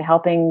amazing at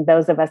helping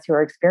those of us who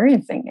are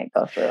experiencing it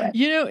go through it.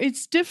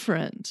 It's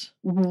different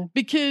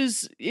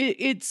because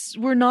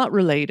we're not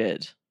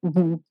related.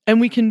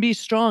 And we can be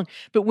strong.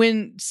 But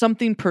when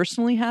something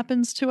personally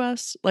happens to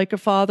us, like a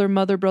father,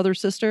 mother, brother,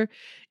 sister,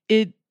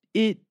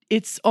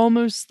 it's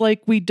almost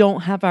like we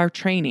don't have our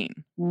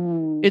training.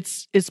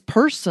 It's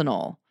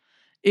personal.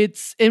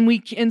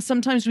 And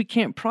sometimes we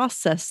can't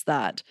process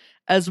that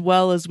as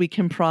well as we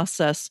can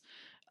process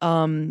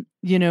someone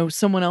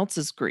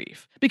else's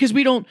grief, because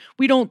we don't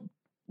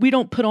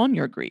put on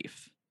your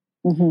grief.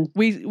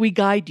 We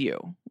guide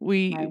you.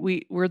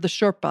 We're the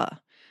Sherpa.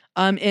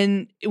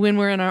 And when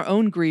we're in our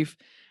own grief,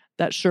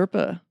 that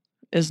Sherpa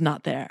is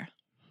not there.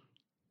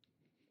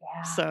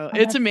 Yeah. So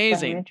it's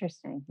amazing. So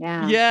interesting.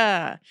 Yeah.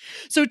 Yeah.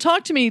 So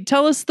talk to me.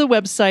 Tell us the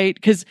website,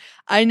 because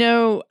I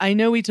know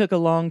we took a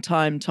long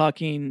time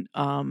talking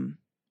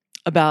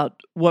about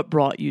what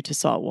brought you to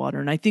saltwater,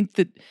 and I think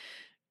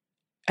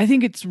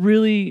it's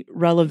really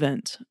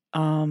relevant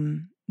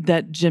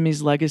that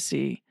Jimmy's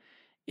legacy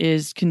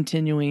is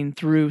continuing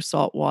through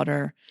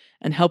saltwater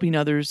and helping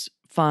others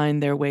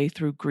find their way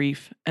through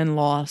grief and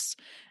loss,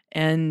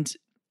 and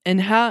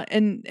how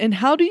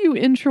do you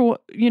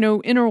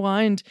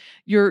intertwined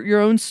your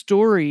own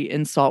story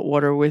in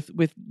saltwater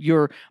with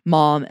your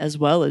mom as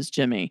well as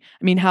Jimmy?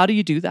 I mean, how do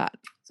you do that?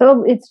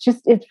 So it's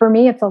for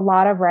me, it's a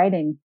lot of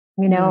writing.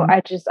 I'm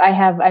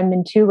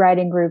in 2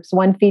 writing groups,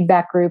 one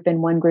feedback group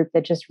and one group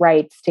that just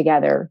writes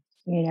together,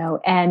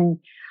 and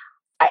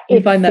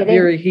you find that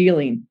very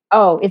healing.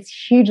 Oh, it's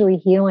hugely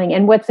healing.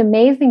 And what's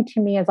amazing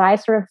to me is I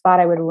sort of thought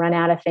I would run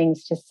out of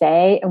things to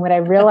say. And what I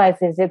realized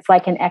is it's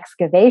like an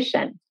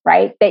excavation,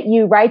 right? That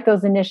you write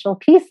those initial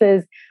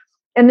pieces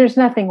and there's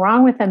nothing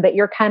wrong with them, but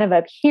you're kind of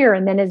up here.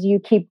 And then as you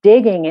keep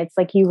digging, it's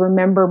like you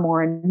remember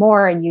more and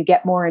more, and you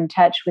get more in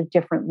touch with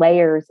different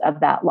layers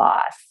of that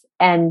loss.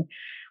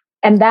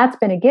 And that's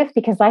been a gift,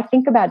 because I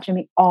think about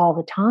Jimmy all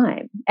the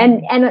time.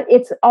 And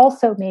it's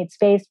also made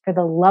space for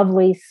the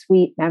lovely,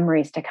 sweet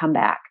memories to come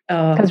back.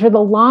 Because for the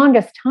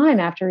longest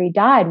time after he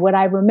died, what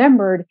I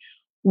remembered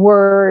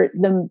were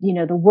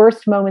the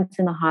worst moments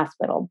in the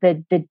hospital,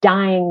 the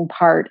dying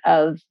part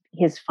of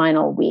his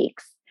final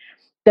weeks,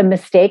 the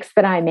mistakes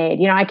that I made.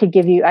 I could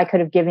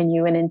have given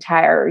you an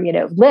entire,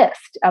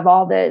 list of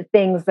all the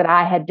things that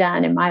I had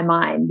done in my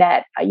mind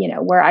that,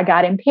 where I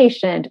got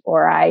impatient,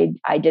 or I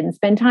didn't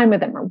spend time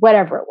with him, or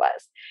whatever it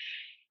was.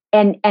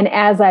 And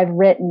as I've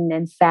written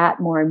and sat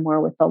more and more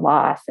with the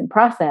loss and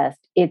processed,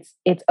 it's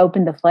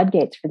opened the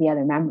floodgates for the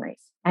other memories.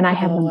 And I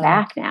have them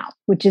back now,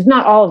 which is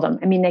not all of them.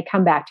 I mean, they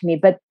come back to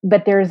me, but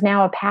there is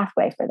now a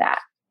pathway for that.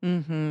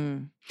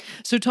 Mm-hmm.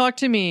 So talk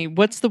to me.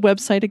 What's the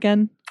website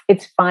again?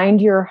 It's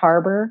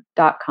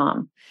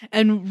findyourharbor.com.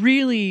 And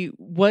really,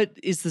 what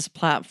is this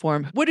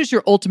platform? What is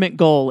your ultimate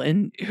goal,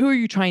 and who are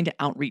you trying to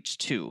outreach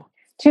to?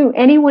 To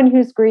anyone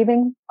who's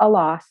grieving a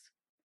loss,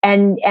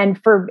 and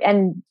for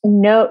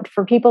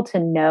people to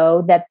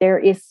know that there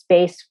is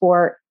space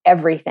for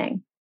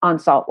everything on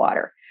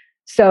saltwater.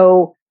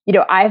 So,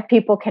 I have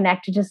people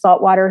connected to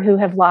saltwater who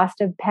have lost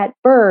a pet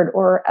bird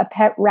or a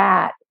pet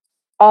rat,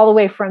 all the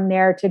way from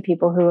there to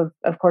people who have,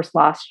 of course,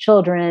 lost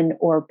children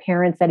or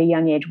parents at a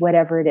young age,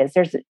 whatever it is.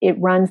 It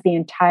runs the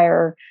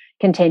entire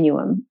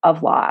continuum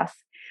of loss.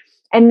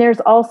 And there's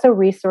also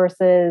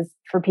resources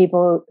for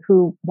people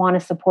who want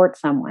to support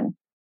someone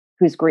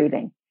who's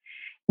grieving,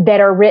 that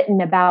are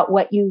written about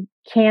what you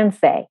can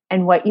say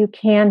and what you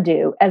can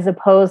do, as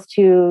opposed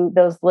to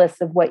those lists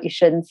of what you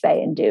shouldn't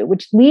say and do,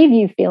 which leave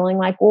you feeling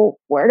like, well,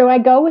 where do I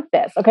go with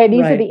this? Okay,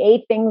 these are the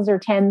 8 things or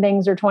 10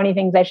 things or 20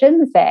 things I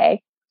shouldn't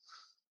say.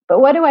 But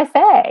what do I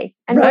say?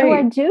 And what do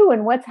I do?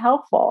 And what's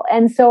helpful?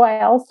 And so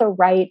I also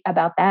write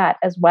about that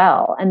as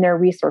well. And there are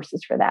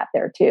resources for that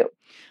there too.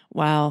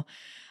 Wow.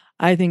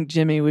 I think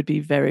Jimmy would be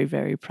very,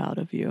 very proud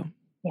of you.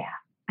 Yeah,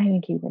 I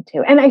think he would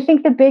too. And I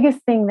think the biggest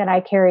thing that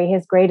I carry,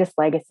 his greatest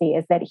legacy,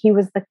 is that he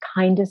was the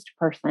kindest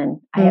person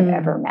I have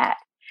ever met.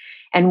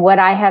 And what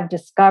I have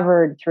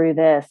discovered through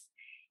this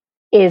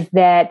is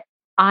that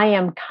I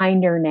am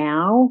kinder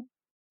now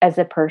as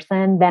a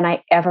person than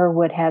I ever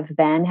would have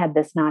been had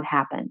this not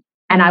happened.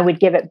 And I would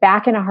give it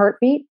back in a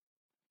heartbeat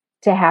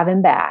to have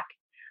him back.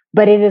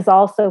 But it is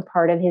also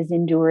part of his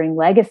enduring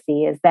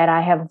legacy is that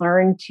I have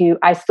learned to,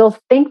 I still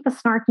think the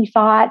snarky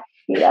thought,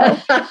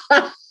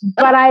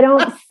 but I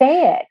don't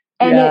say it.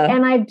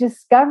 And I've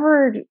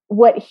discovered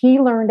what he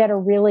learned at a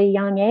really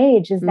young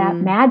age is that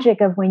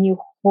magic of when you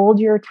hold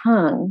your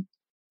tongue,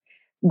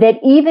 that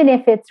even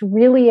if it's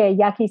really a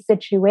yucky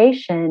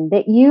situation,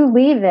 that you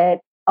leave it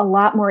a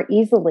lot more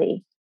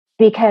easily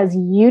because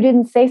you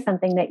didn't say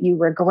something that you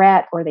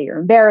regret or that you're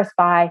embarrassed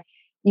by.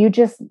 You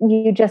just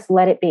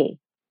let it be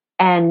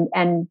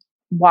and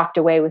walked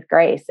away with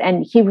grace.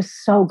 And he was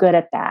so good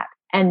at that.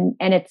 And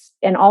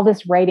all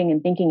this writing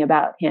and thinking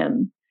about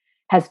him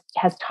has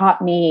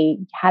taught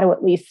me how to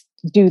at least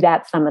do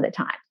that some of the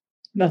time.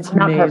 That's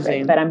I'm amazing. Not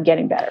perfect, but I'm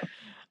getting better.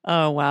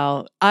 Oh,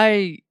 wow.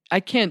 I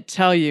can't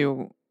tell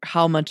you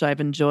how much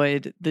I've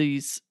enjoyed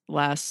these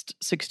last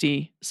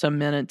 60 some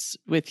minutes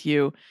with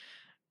you.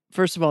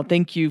 First of all,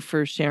 thank you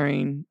for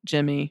sharing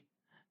Jimmy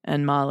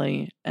and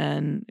Molly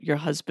and your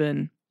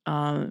husband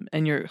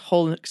and your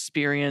whole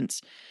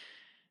experience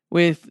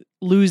with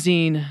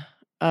losing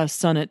a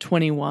son at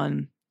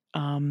 21.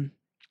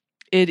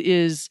 It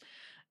is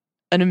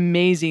an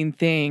amazing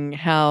thing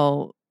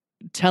how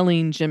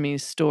telling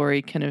Jimmy's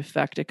story can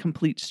affect a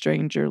complete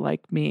stranger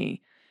like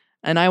me.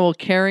 And I will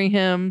carry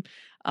him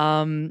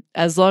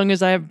as long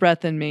as I have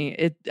breath in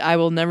me. I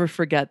will never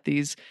forget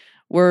these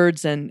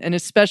words and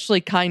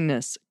especially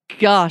kindness.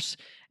 Gosh,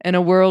 in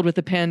a world with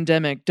a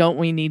pandemic, don't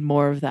we need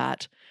more of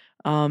that?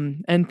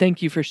 And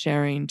thank you for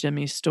sharing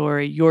Jimmy's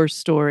story, your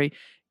story.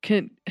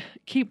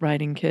 Keep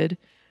writing, kid.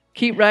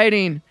 Keep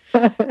writing.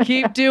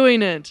 Keep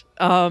doing it.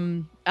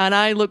 And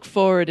I look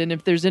forward. And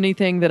if there's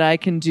anything that I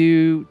can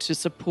do to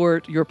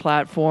support your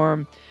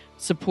platform,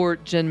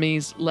 support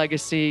Jimmy's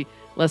legacy,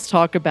 let's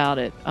talk about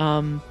it.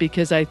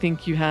 Because I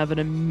think you have an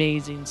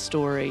amazing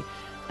story.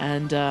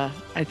 And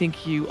I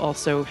think you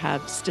also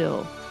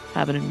still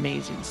have an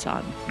amazing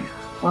son.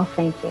 Well,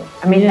 thank you.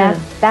 I mean,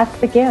 that's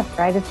the gift,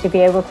 right? Is to be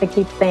able to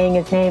keep saying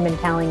his name and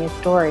telling his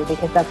story,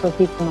 because that's what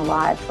keeps him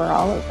alive for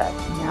all of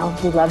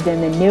us, who loved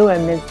him and knew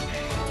him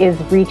is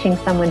reaching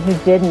someone who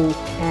didn't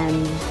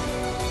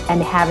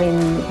and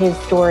having his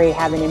story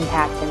have an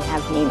impact and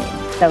have meaning.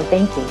 So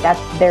thank you.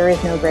 There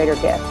is no greater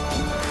gift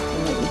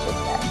than what you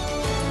just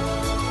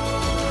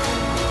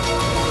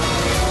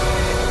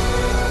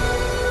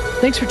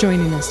said. Thanks for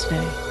joining us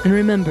today. And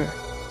remember,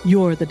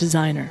 you're the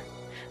designer.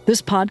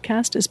 This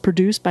podcast is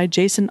produced by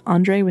Jason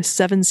Andre with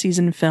 7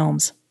 Season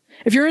Films.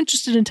 If you're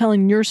interested in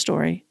telling your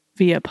story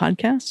via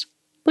podcast,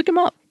 look him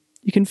up.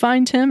 You can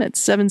find him at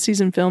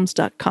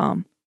 7seasonfilms.com.